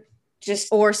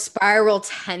 Or spiral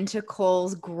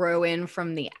tentacles grow in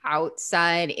from the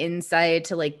outside inside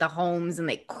to like the homes, and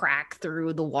they crack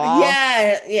through the wall.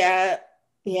 Yeah,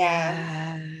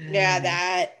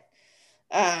 that.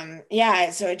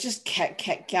 So it just got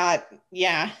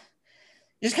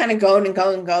just kind of go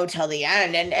and go till the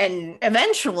end, and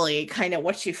eventually kind of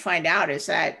what you find out is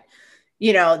that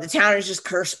the town is just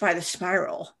cursed by the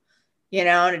spiral,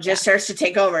 and it just starts to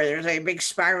take over. There's a big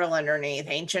spiral underneath,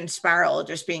 ancient spiral,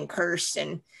 just being cursed,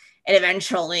 and it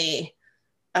eventually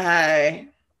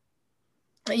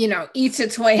eats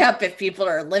its way up if people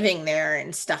are living there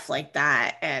and stuff like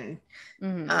that. And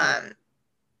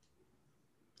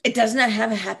it does not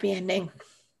have a happy ending.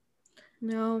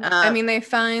 No. I mean, they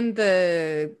find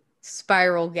the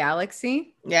spiral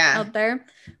galaxy out there,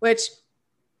 which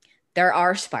there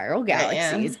are spiral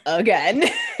galaxies again.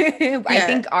 I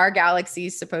think our galaxy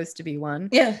is supposed to be one.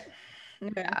 Yeah.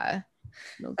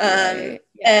 And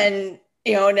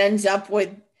it ends up with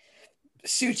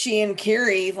Suchi and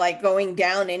Kiri like going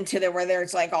down into where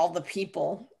there's like all the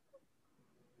people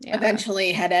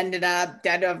eventually had ended up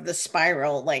dead of the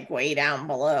spiral, like way down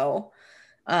below,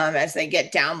 as they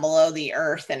get down below the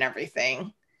earth and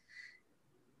everything,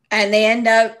 and they end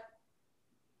up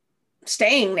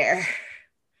staying there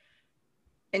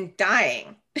and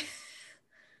dying.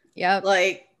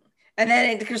 And then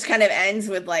it just kind of ends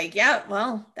with like,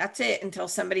 that's it until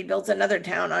somebody builds another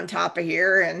town on top of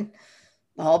here, and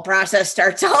the whole process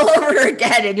starts all over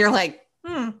again, and you're like,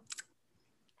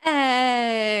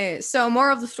 Hey, so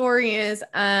moral of the story is,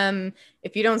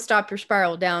 if you don't stop your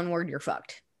spiral downward, you're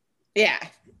fucked.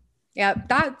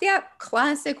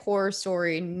 Classic horror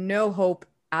story. No hope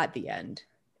at the end.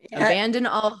 Abandon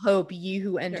all hope, ye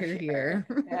who enter here.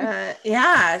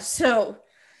 So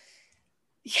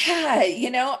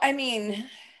I mean,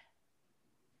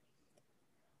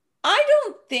 I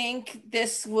don't think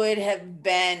this would have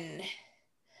been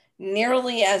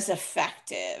nearly as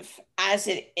effective as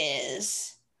it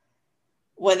is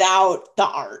without the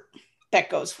art that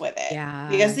goes with it.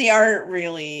 Because the art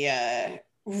really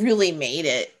made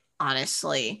it,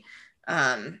 honestly,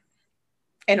 in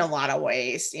a lot of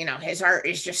ways. His art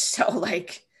is just so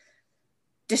like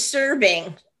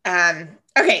disturbing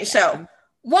Okay, so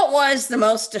what was the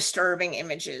most disturbing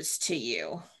images to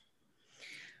you?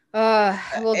 Well,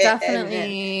 And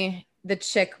definitely the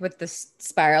chick with the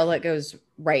spiral that goes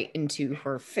right into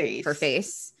her face.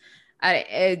 face.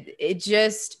 It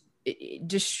just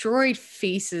destroyed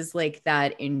faces like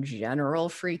that in general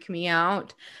freak me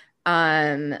out.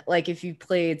 Like if you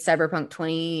played Cyberpunk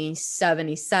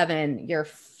 2077, your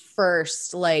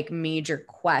first like major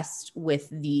quest with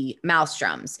the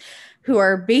Maelstroms, who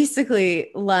are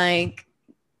basically like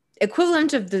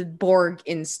equivalent of the Borg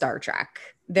in Star Trek.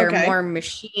 They're Okay. more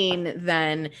machine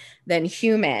than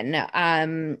human,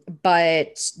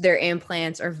 but their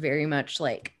implants are very much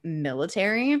like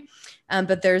military.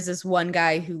 But there's this one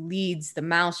guy who leads the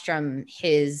Maelstrom.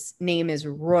 His name is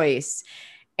Royce,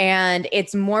 and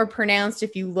it's more pronounced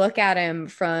if you look at him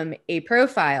from a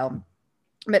profile.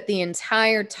 But the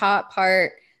entire top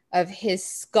part of his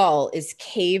skull is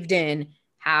caved in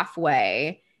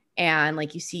halfway, and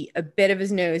like you see a bit of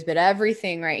his nose, but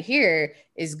everything right here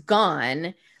is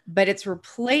gone, but it's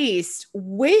replaced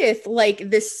with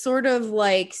like this sort of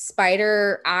like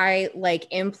spider eye like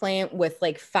implant with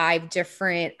like 5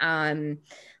 different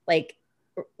like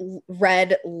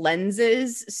red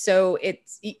lenses. So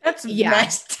it's That's yeah.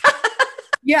 messed.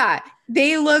 Yeah,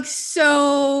 they look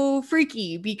so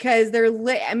freaky because they're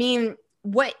lit. I mean,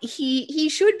 what he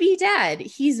should be dead.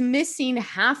 He's missing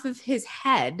half of his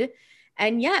head,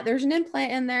 and yeah, there's an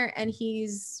implant in there, and he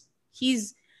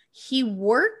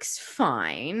works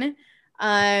fine.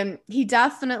 He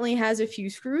definitely has a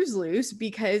few screws loose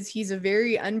because he's a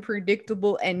very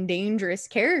unpredictable and dangerous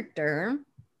character.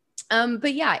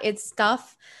 But yeah, it's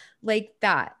stuff like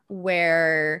that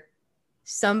where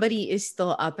somebody is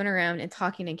still up and around and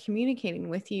talking and communicating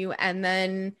with you, and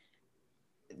then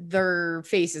their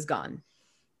face is gone.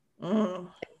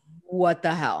 What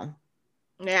the hell?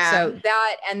 Yeah. So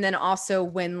that, and then also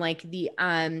when like the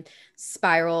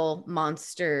spiral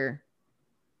monster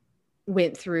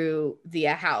went through the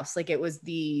house, like it was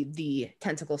the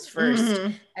tentacles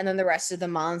 1st, and then the rest of the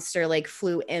monster like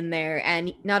flew in there,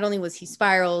 and not only was he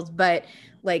spiraled, but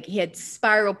like he had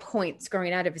spiral points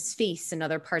growing out of his face and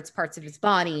other parts of his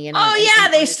body. And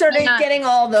they started getting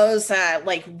all those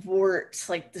like warts,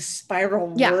 like the spiral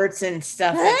warts and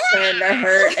stuff that's starting to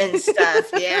hurt and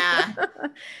stuff.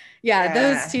 Yeah,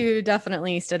 those two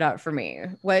definitely stood out for me.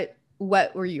 What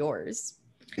were yours?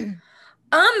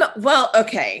 Well,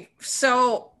 okay,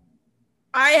 so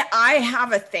I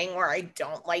have a thing where I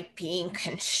don't like being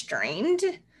constrained.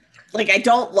 Like I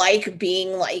don't like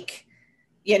being like,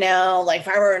 like if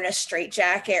I were in a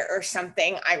straitjacket or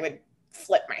something, I would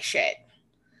flip my shit.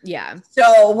 Yeah.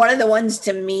 So one of the ones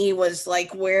to me was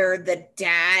like where the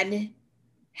dad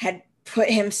had put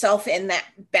himself in that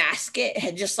basket,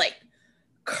 had just like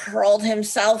curled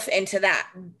himself into that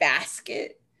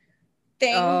basket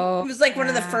thing. It was like one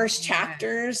of the first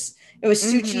chapters. It was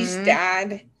Suchi's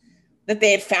dad that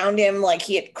they had found him, like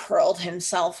he had curled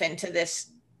himself into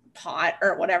this pot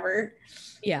or whatever.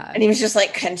 Yeah. And he was just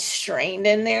like constrained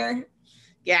in there.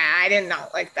 Yeah, I did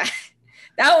not like that.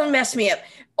 That one messed me up.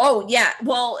 Oh, yeah.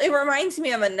 Well, it reminds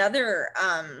me of another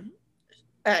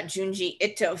Junji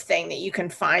Ito thing that you can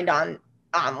find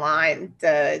online.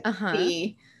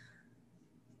 The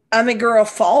Amiguro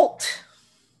Fault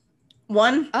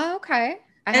one. Oh, okay.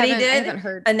 I haven't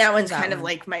heard. And that one's kind of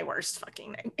like my worst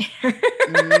fucking nightmare.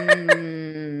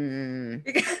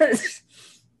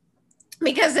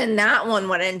 Because in that one,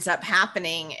 what ends up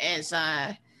happening is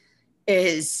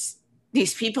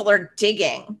these people are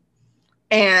digging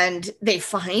and they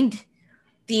find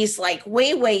these like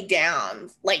way down,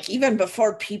 like even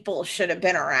before people should have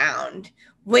been around,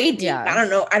 way deep. I don't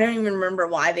know. I don't even remember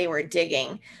why they were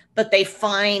digging, but they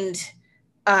find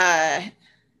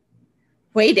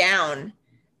way down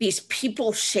these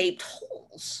people-shaped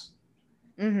holes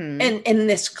in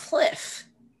this cliff.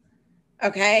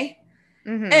 Okay.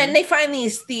 And they find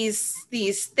these things,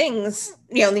 these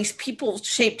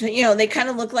people-shaped, they kind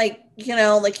of look like,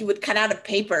 like you would cut out of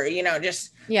paper,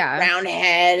 just round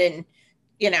head and,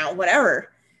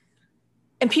 whatever.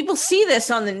 And people see this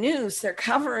on the news. They're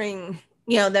covering,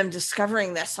 them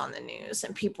discovering this on the news,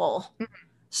 and people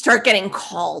start getting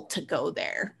called to go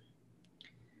there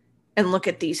and look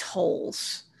at these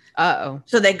holes.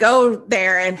 So they go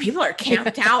there and people are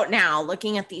camped out now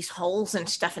looking at these holes and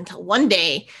stuff until one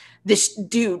day this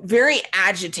dude, very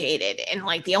agitated, and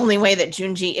like the only way that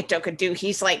Junji Ito could do,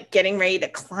 he's like getting ready to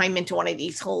climb into one of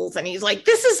these holes, and he's like,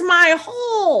 this is my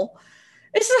hole.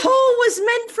 This hole was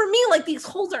meant for me. Like these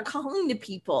holes are calling to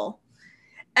people.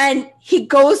 And he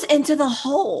goes into the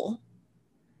hole.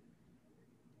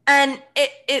 And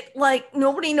it like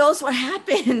nobody knows what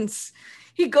happens.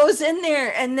 he goes in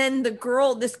there, and then the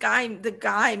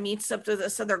guy meets up to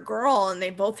this other girl, and they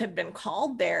both have been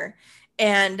called there,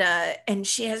 and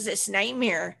she has this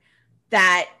nightmare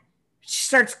that she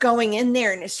starts going in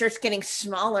there, and it starts getting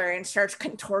smaller and starts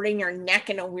contorting your neck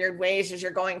in a weird ways as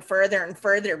you're going further and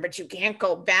further, but you can't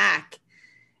go back,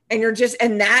 and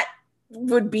that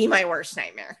would be my worst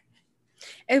nightmare.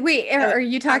 And wait, are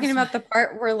you talking about the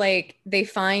part where like they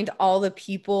find all the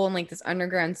people in like this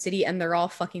underground city and they're all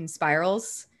fucking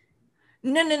spirals?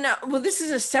 No. Well, this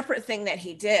is a separate thing that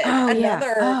he did.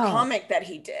 Another comic that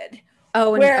he did.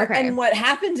 And what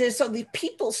happens is, so the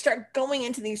people start going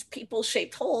into these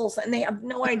people-shaped holes, and they have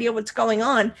no idea what's going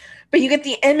on. But you get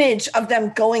the image of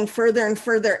them going further and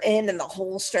further in, and the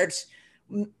hole starts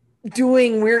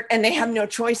doing weird, and they have no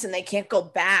choice, and they can't go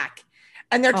back.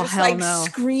 And they're just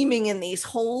screaming in these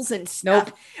holes and stuff.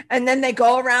 Nope. And then they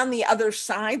go around the other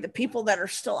side, the people that are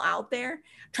still out there,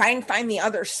 try and find the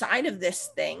other side of this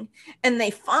thing. And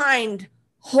they find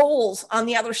holes on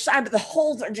the other side, but the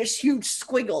holes are just huge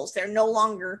squiggles. They're no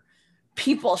longer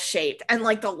people shaped. And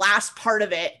like the last part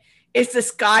of it is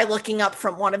this guy looking up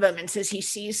from one of them and says he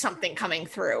sees something coming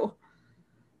through.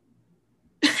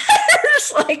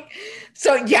 It's like,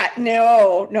 so yeah,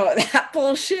 no, that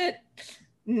bullshit.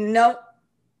 Nope.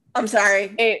 I'm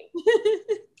sorry.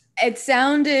 It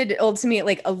sounded to me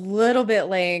like a little bit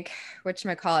like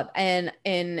whatchamacallit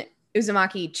in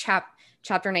Uzumaki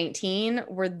chapter 19,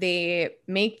 where they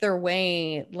make their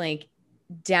way like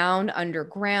down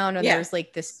underground, and there's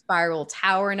like this spiral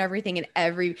tower and everything,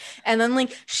 and then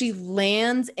like she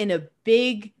lands in a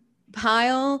big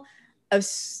pile of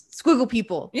squiggle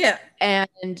people. Yeah.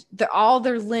 And all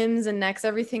their limbs and necks,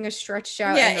 everything is stretched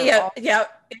out. Yeah.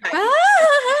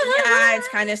 It's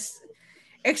kind of,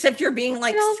 except you're being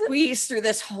like squeezed through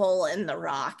this hole in the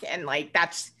rock, and like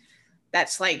that's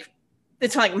like,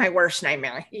 it's like my worst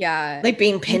nightmare. Yeah. Like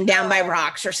being pinned down by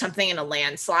rocks or something in a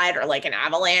landslide, or like an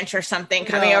avalanche or something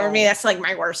coming over me. That's like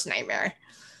my worst nightmare.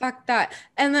 Fuck that.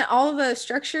 And then all the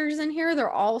structures in here,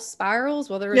 they're all spirals,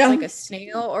 whether it's like a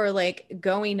snail or like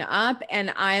going up.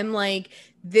 And I'm like,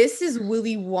 this is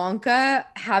Willy Wonka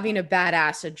having a bad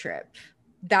acid trip.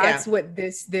 That's what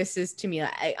this is to me.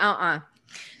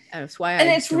 That's why. And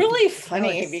it's really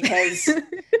funny because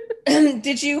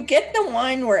did you get the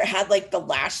one where it had like the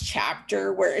last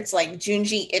chapter where it's like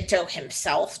Junji Ito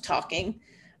himself talking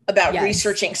about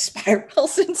researching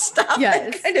spirals and stuff? Yes.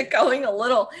 And kind of going a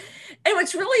little. And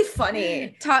what's really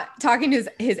funny, talking to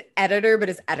his editor, but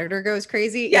his editor goes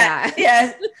crazy. Yeah.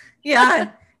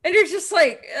 And you're just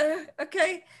like,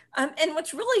 okay. And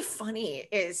what's really funny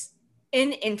is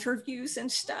in interviews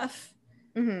and stuff,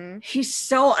 he's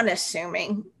so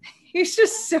unassuming. He's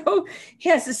just he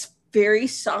has this very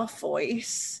soft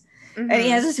voice, and he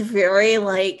has this very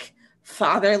like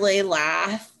fatherly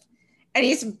laugh. And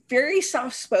he's very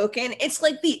soft-spoken. It's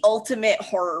like the ultimate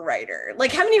horror writer.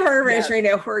 Like, how many horror writers right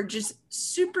now who are just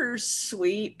super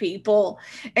sweet people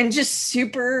and just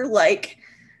super, like,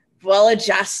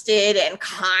 well-adjusted and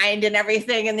kind and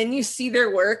everything. And then you see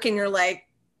their work and you're like,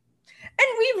 and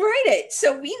we write it,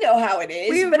 so we know how it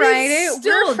is. We write it.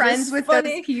 We're friends with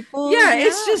those people. Yeah,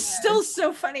 it's just still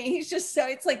so funny. He's just so,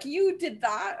 it's like, you did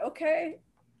that, okay?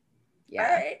 Yeah.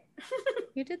 All right.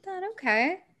 You did that,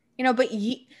 okay. You know, but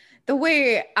the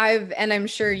way and I'm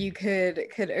sure you could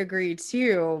agree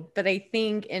too, but I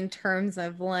think in terms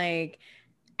of like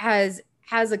as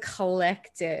a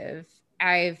collective,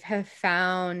 I have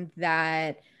found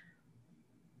that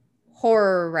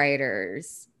horror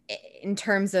writers, in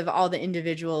terms of all the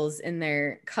individuals in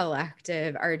their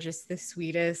collective, are just the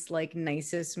sweetest, like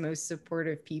nicest, most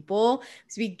supportive people.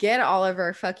 So we get all of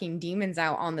our fucking demons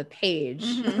out on the page.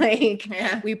 Like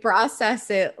we process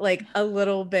it like a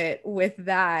little bit with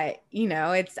that, you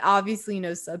know, it's obviously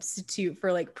no substitute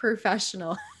for like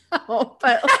professional help,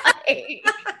 but like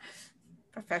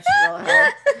professional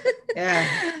help.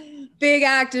 Yeah. Big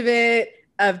activist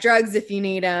of drugs if you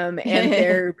need them, and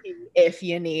therapy if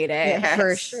you need it,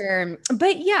 for sure.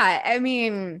 But yeah, I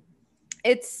mean,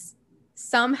 it's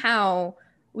somehow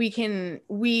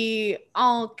we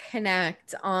all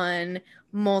connect on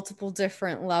multiple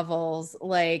different levels.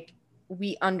 Like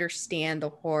we understand the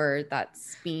horror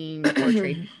that's being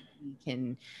portrayed.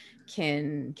 can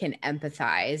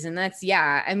empathize, and that's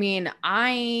I mean,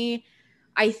 I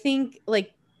think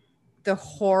like the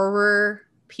horror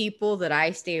people that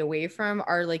I stay away from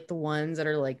are like the ones that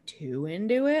are like too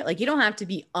into it. Like you don't have to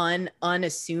be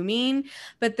unassuming,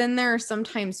 but then there are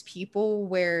sometimes people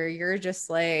where you're just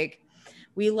like,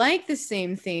 we like the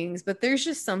same things, but there's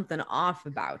just something off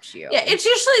about you. Yeah, it's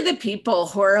usually the people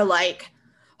who are like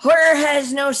horror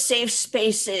has no safe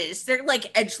spaces. They're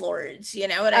like edgelords, you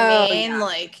know what I mean? Yeah.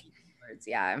 Like,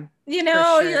 yeah, you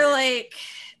know, sure. you're like,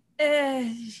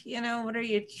 you know, what are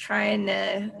you trying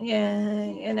to, yeah,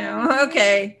 you know,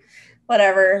 okay,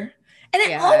 whatever. And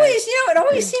it always, you know, it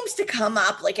always seems to come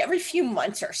up like every few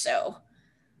months or so.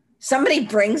 Somebody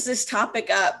brings this topic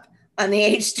up on the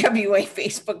HWA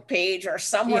Facebook page or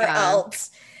somewhere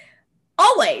else.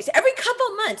 Always, every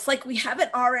couple months, like we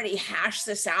haven't already hashed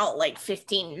this out like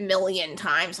 15 million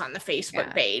times on the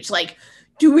Facebook page. Like,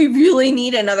 do we really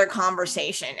need another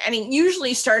conversation? And it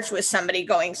usually starts with somebody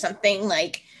going something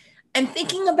like, I'm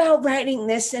thinking about writing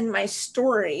this in my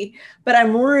story, but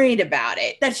I'm worried about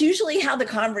it. That's usually how the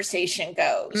conversation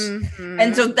goes. Mm-hmm.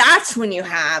 And so that's when you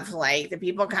have like the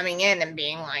people coming in and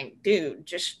being like, dude,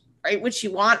 just write what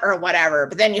you want or whatever.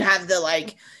 But then you have the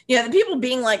like, you know, the people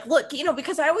being like, look, you know,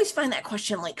 because I always find that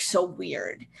question like so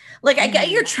weird. Like, I get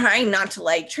you're trying not to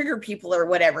like trigger people or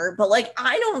whatever, but like,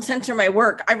 I don't censor my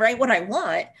work. I write what I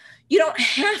want. You don't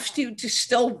have to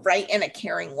still write in a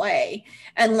caring way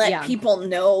and let people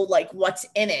know like what's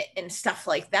in it and stuff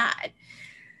like that.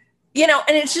 You know,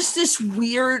 and it's just this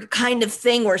weird kind of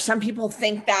thing where some people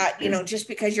think that, you know, just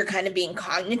because you're kind of being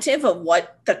cognitive of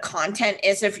what the content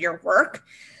is of your work,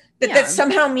 that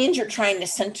somehow means you're trying to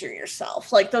censor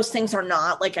yourself. Like those things are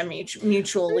not like a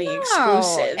mutually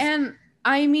exclusive. And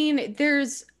I mean,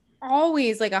 there's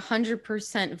always like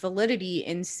 100% validity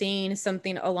in saying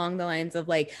something along the lines of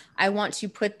like, I want to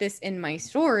put this in my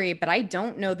story, but I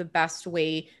don't know the best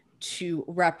way to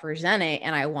represent it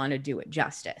and I want to do it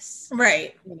justice.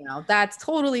 Right. You know, that's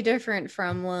totally different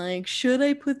from like, should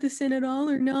I put this in at all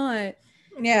or not?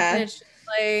 Yeah. And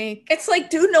it's like,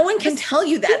 dude, no one can tell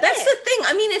you that. That's the thing.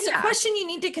 I mean, it's a question you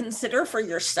need to consider for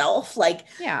yourself. Like,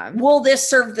 will this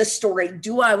serve the story?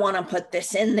 Do I want to put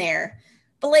this in there?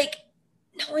 But like,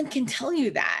 no one can tell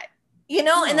you that, you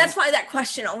know? And that's why that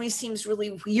question always seems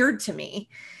really weird to me.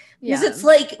 Because it's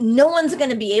like, no one's going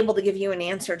to be able to give you an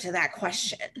answer to that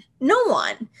question. No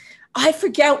one. I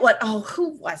forget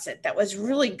who was it that was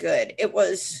really good?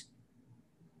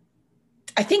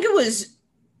 I think it was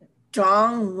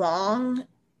Dong Wong,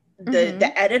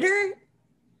 the editor.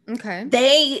 Okay.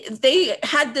 They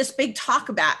had this big talk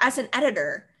about, as an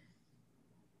editor,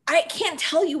 I can't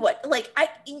tell you what, like,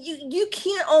 you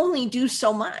can't only do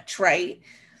so much, right?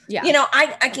 Yeah. You know,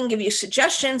 I can give you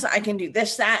suggestions. I can do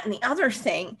this, that, and the other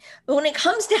thing. But when it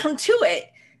comes down to it,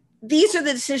 these are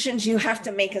the decisions you have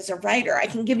to make as a writer. I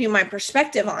can give you my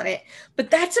perspective on it,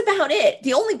 but that's about it.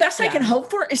 The only best I can hope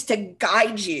for is to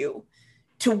guide you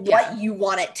to what you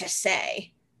want it to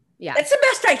say. Yeah. That's the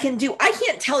best I can do. I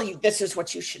can't tell you this is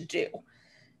what you should do.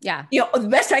 Yeah. You know, the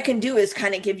best I can do is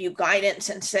kind of give you guidance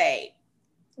and say,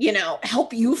 you know,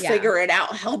 help you figure it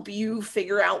out, help you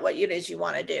figure out what it is you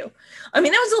want to do. I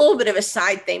mean, that was a little bit of a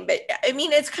side thing, but I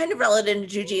mean, it's kind of relative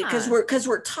to Junji because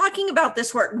we're talking about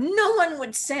this work. No one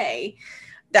would say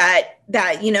that,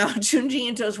 you know, Junji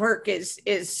Ito's work is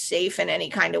safe in any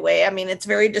kind of way. I mean, it's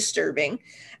very disturbing.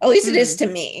 At least it is to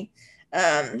me.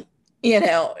 You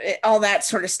know, all that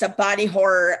sort of stuff, body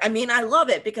horror. I mean, I love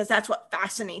it because that's what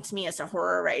fascinates me as a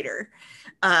horror writer.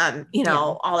 You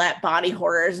know, all that body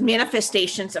horrors,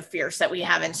 manifestations of fears that we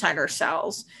have inside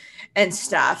ourselves and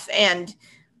stuff. And,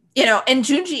 you know, and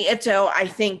Junji Ito, I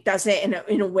think, does it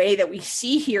in a way that we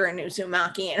see here in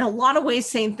Uzumaki. In a lot of ways,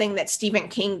 same thing that Stephen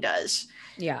King does.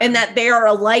 Yeah. And that they are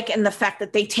alike in the fact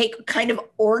that they take kind of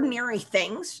ordinary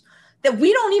things that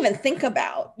we don't even think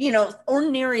about, you know,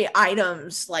 ordinary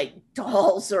items like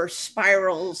dolls or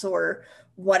spirals or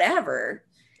whatever.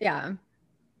 Yeah.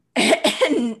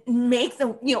 And make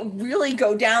them, you know, really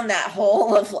go down that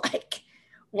hole of like,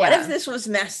 what if this was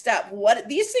messed up? What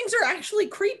these things are actually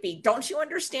creepy. Don't you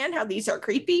understand how these are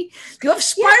creepy? You have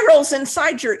spirals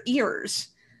inside your ears.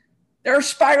 There are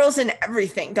spirals in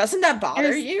everything. Doesn't that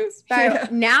bother you? Yeah.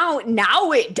 Now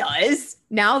it does.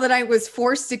 Now that I was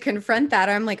forced to confront that,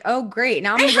 I'm like, oh great.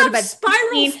 Now I'm gonna go to bed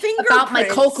spiral fingerprints about my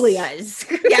cochleas.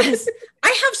 Yes, I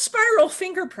have spiral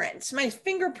fingerprints. My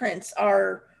fingerprints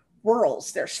are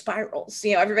whorls. They're spirals.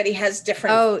 You know, everybody has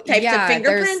different types of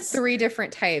fingerprints. There's 3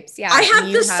 different types. Yeah, I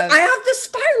have the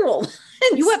spiral.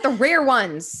 You have the rare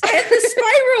ones. I have the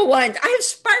spiral ones. I have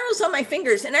spirals on my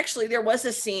fingers. And actually, there was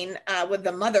a scene with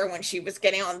the mother when she was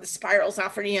getting all the spirals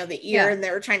off her, you know, the ear, and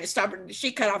they were trying to stop her.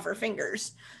 She cut off her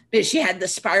fingers because she had the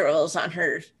spirals on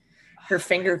her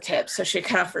fingertips. So she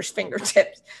cut off her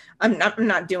fingertips. I'm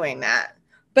not doing that.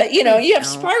 But, you know, you have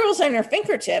spirals on your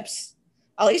fingertips.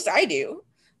 At least I do.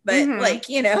 But like,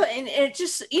 you know, and it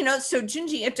just, you know, so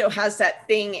Junji Ito has that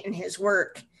thing in his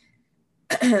work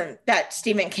that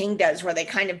Stephen King does where they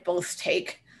kind of both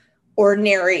take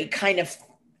ordinary kind of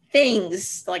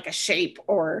things like a shape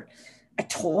or a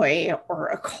toy or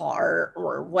a car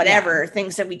or whatever,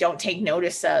 things that we don't take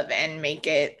notice of and make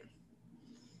it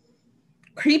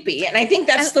creepy. And I think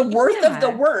that's the worth of the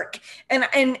work. And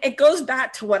it goes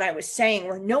back to what I was saying,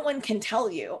 where no one can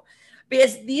tell you,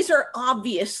 because these are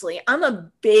obviously, I'm a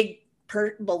big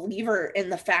believer in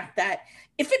the fact that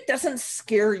if it doesn't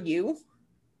scare you,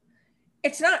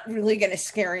 it's not really going to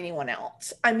scare anyone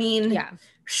else. I mean,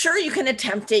 sure, you can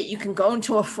attempt it. You can go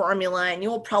into a formula and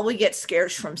you'll probably get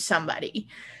scares from somebody.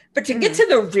 But to get to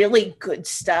the really good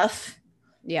stuff,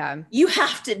 you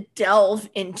have to delve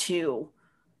into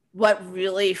what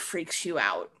really freaks you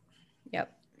out.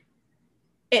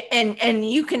 And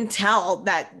you can tell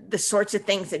that the sorts of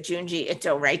things that Junji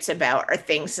Ito writes about are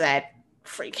things that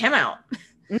freak him out.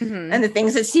 And the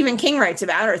things that Stephen King writes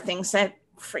about are things that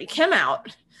freak him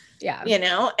out. You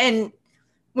know, and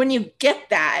when you get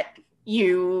that,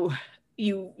 you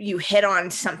hit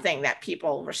on something that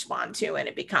people respond to, and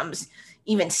it becomes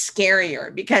even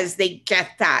scarier because they get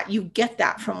that. You get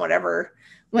that from whenever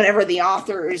the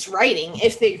author is writing,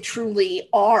 if they truly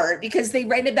are, because they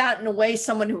write about in a way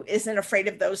someone who isn't afraid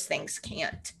of those things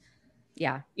can't.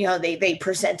 You know, they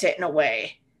present it in a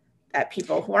way that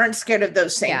people who aren't scared of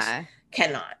those things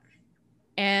cannot.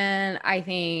 And I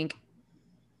think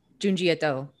Junji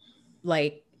Ito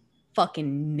like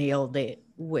fucking nailed it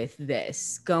with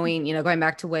this. Going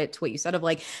back to what you said of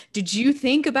like, did you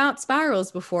think about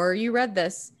spirals before you read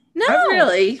this? No, not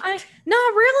really.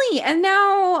 Not really. And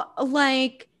now,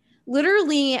 like,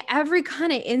 literally every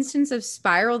kind of instance of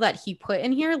spiral that he put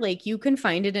in here, like, you can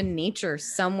find it in nature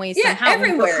some way, somehow.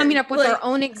 Everywhere. We're coming up with our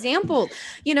own example.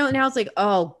 You know, now it's like,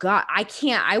 oh God,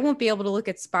 I won't be able to look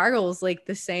at spirals like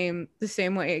the same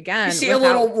way again. You see a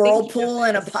little whirlpool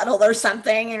in a puddle or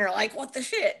something, and you're like, what the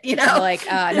shit? You know? Like,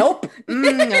 nope.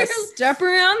 Step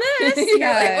around this.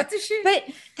 Like, what the shit? But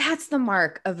that's the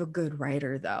mark of a good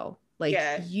writer, though. Like,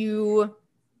 you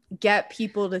get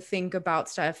people to think about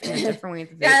stuff in a different way.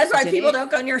 That's why people don't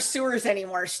go near sewers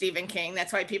anymore, Stephen King.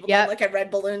 That's why people don't look at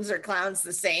red balloons or clowns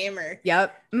the same, or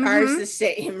cars the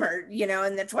same, or, you know,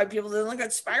 and that's why people don't look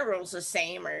at spirals the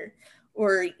same,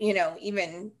 or, you know,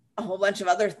 even a whole bunch of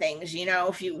other things. You know,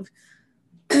 if you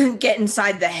get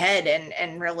inside the head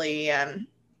and really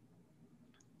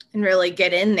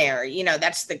get in there, you know,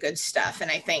 that's the good stuff.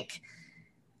 And I think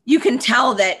you can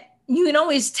tell that. You can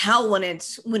always tell when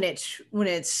it's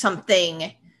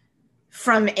something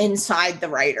from inside the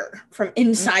writer, from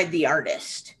inside the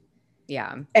artist.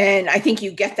 And I think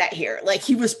you get that here. Like,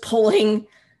 he was pulling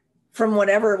from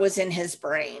whatever was in his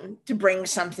brain to bring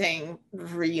something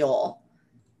real.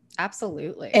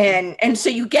 Absolutely. And so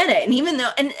you get it. And even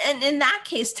though, and in that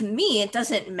case, to me, it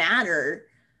doesn't matter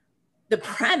the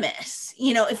premise.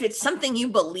 You know, if it's something you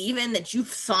believe in, that you've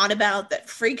thought about, that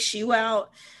freaks you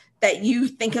out, that you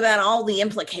think about all the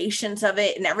implications of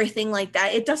it and everything like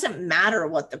that, it doesn't matter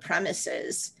what the premise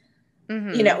is.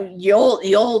 You know,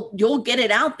 you'll get it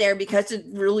out there because it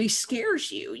really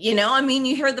scares you. You know, I mean,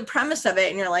 you hear the premise of it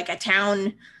and you're like, a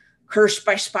town cursed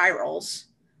by spirals.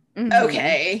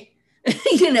 Okay.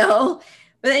 You know,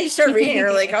 but then you start reading,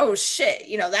 you're like, oh shit,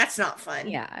 you know, that's not fun.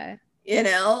 You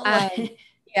know,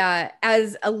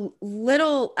 as a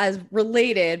little as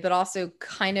related, but also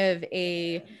kind of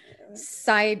a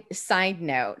side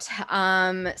note,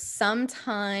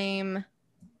 sometime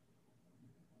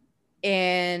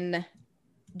in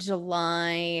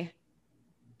July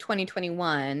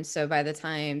 2021, so by the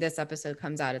time this episode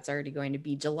comes out, it's already going to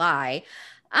be July,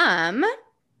 Junji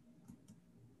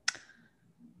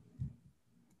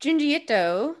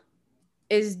Ito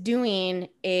is doing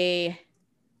a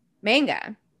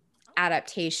manga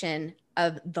adaptation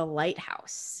of The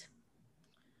Lighthouse,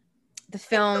 the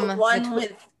film, the one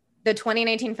with the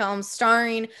 2019 film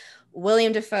starring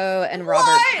William Dafoe and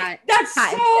Robert Pattinson. That's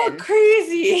so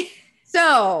crazy.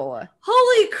 So,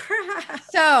 holy crap.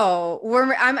 So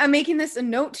I'm making this a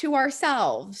note to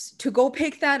ourselves to go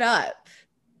pick that up,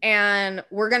 and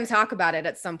we're going to talk about it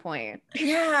at some point.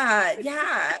 Yeah.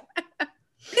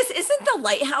 Isn't The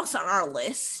Lighthouse on our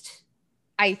list?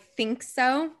 I think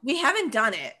so. We haven't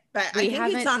done it, but I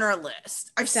think it's on our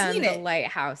list. I've seen it. The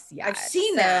Lighthouse, yeah. I've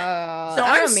seen that. So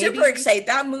I'm super excited.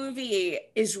 That movie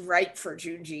is right for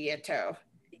Junji Ito.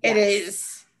 Yes. It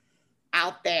is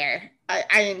out there.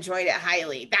 I enjoyed it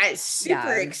highly. That is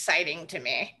super exciting to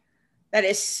me. That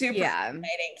is super exciting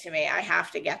to me. I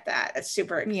have to get that. That's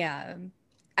super exciting. Yeah.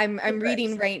 I'm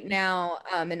reading right now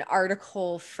an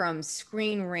article from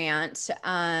Screen Rant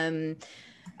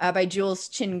by Jules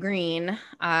Chin Green,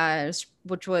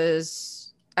 which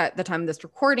was at the time of this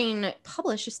recording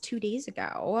published just 2 days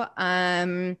ago.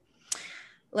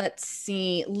 Let's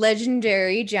see.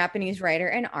 Legendary Japanese writer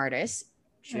and artist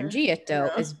Junji Ito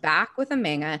is back with a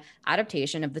manga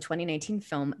adaptation of the 2019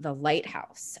 film The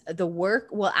Lighthouse. The work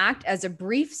will act as a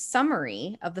brief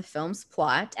summary of the film's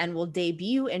plot and will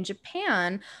debut in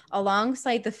Japan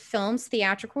alongside the film's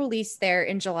theatrical release there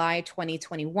in July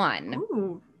 2021.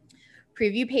 Ooh.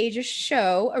 Preview pages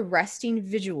show arresting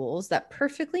visuals that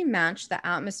perfectly match the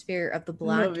atmosphere of the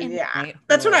black and white.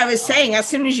 That's what I was saying. As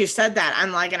soon as you said that,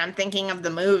 I'm like, and I'm thinking of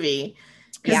the movie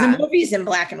because the movie's in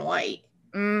black and white.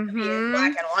 Mm-hmm.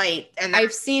 Black and white, and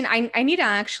I've seen. I need to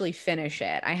actually finish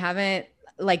it. I haven't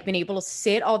been able to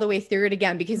sit all the way through it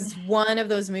again because it's one of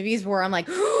those movies where I'm like,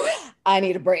 I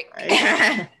need a break.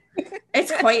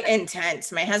 It's quite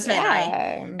intense. My husband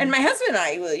and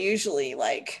I will usually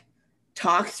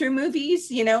talk through movies.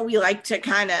 We like to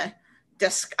kind of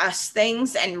discuss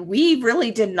things, and we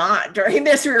really did not during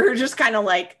this. We were just kind of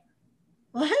like,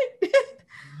 what?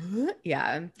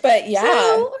 Yeah, but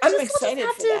so I'm excited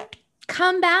for that.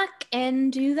 Come back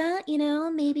and do that,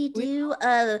 maybe do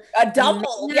a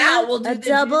double. We'll do a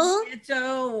double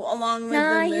along with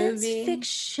the movie.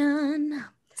 Fiction.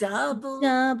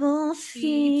 Double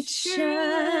feature.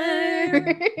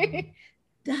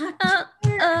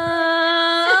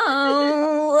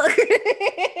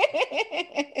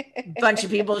 Bunch of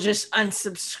people just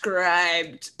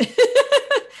unsubscribed.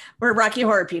 We're Rocky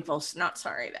Horror people, so not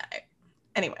sorry that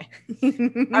anyway.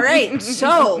 All right,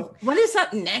 so what is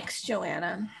up next,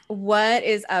 Joanna? What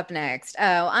is up next?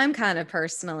 Oh, I'm kind of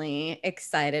personally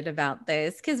excited about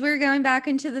this because we're going back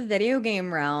into the video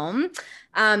game realm.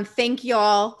 Thank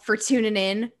y'all for tuning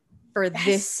in for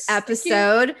this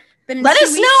episode. Let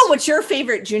us know what your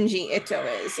favorite Junji Ito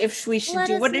is. If we should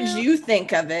do, what did you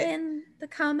think of it? In the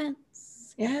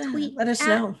comments. Yeah, tweet let us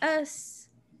know. Us.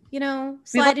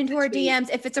 Slide into our DMs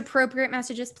if it's appropriate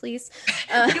messages, please.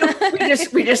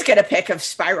 We just get a pic of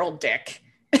Spiral Dick.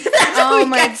 That's how we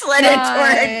get slid into our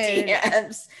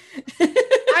DMs.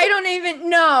 I don't even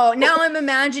know. Now I'm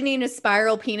imagining a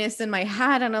spiral penis in my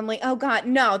head, and I'm like, oh God,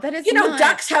 no, that is not.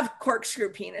 Ducks have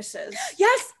corkscrew penises.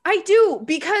 Yes, I do,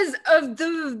 because of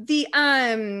the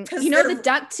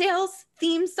DuckTales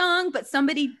theme song, but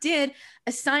somebody did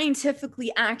a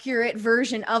scientifically accurate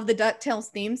version of the DuckTales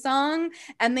theme song,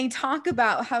 and they talk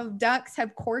about how ducks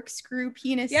have corkscrew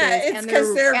penises. Yeah, it's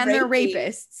because they're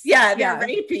rapists. Yeah, they're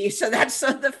rapey, so that's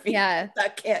the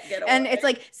duck can't get away. And it's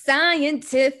like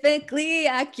scientifically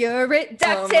accurate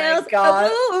DuckTales. Oh my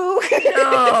God.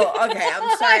 Oh, okay.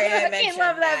 I'm sorry. I mentioned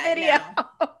love that video.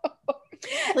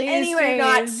 Please do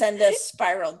not send us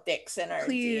spiral dicks in our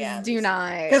Please DMs. do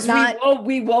not. Because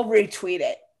we will retweet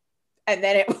it. And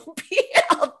then it will be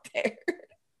out there.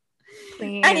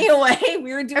 Please. Anyway,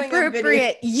 we were doing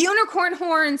appropriate. Unicorn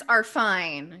horns are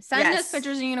fine. Send us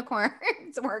pictures of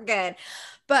unicorns. We're good.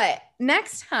 But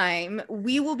next time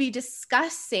we will be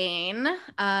discussing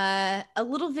a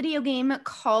little video game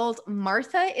called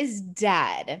Martha is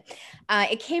Dead.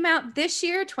 It came out this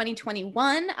year,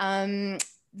 2021.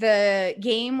 The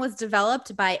game was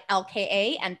developed by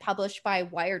LKA and published by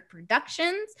Wired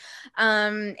Productions.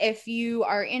 If you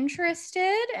are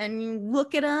interested and you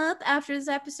look it up after this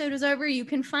episode is over, you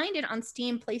can find it on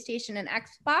Steam, PlayStation, and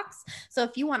Xbox. So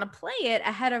if you want to play it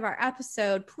ahead of our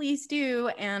episode, please do,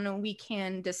 and we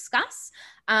can discuss.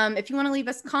 If you want to leave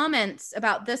us comments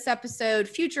about this episode,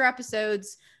 future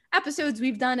episodes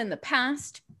we've done in the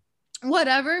past,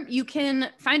 whatever, you can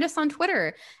find us on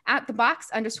Twitter at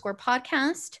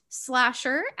 @thebox_podcast,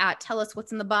 Slasher at Tell Us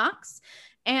What's in the Box.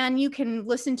 And you can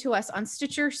listen to us on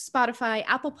Stitcher, Spotify,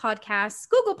 Apple Podcasts,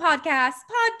 Google Podcasts,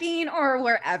 Podbean, or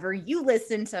wherever you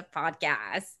listen to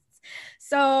podcasts.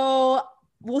 So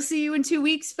we'll see you in 2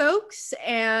 weeks, folks.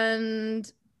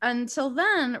 And until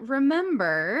then,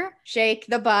 remember, shake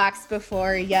the box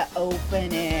before you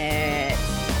open it.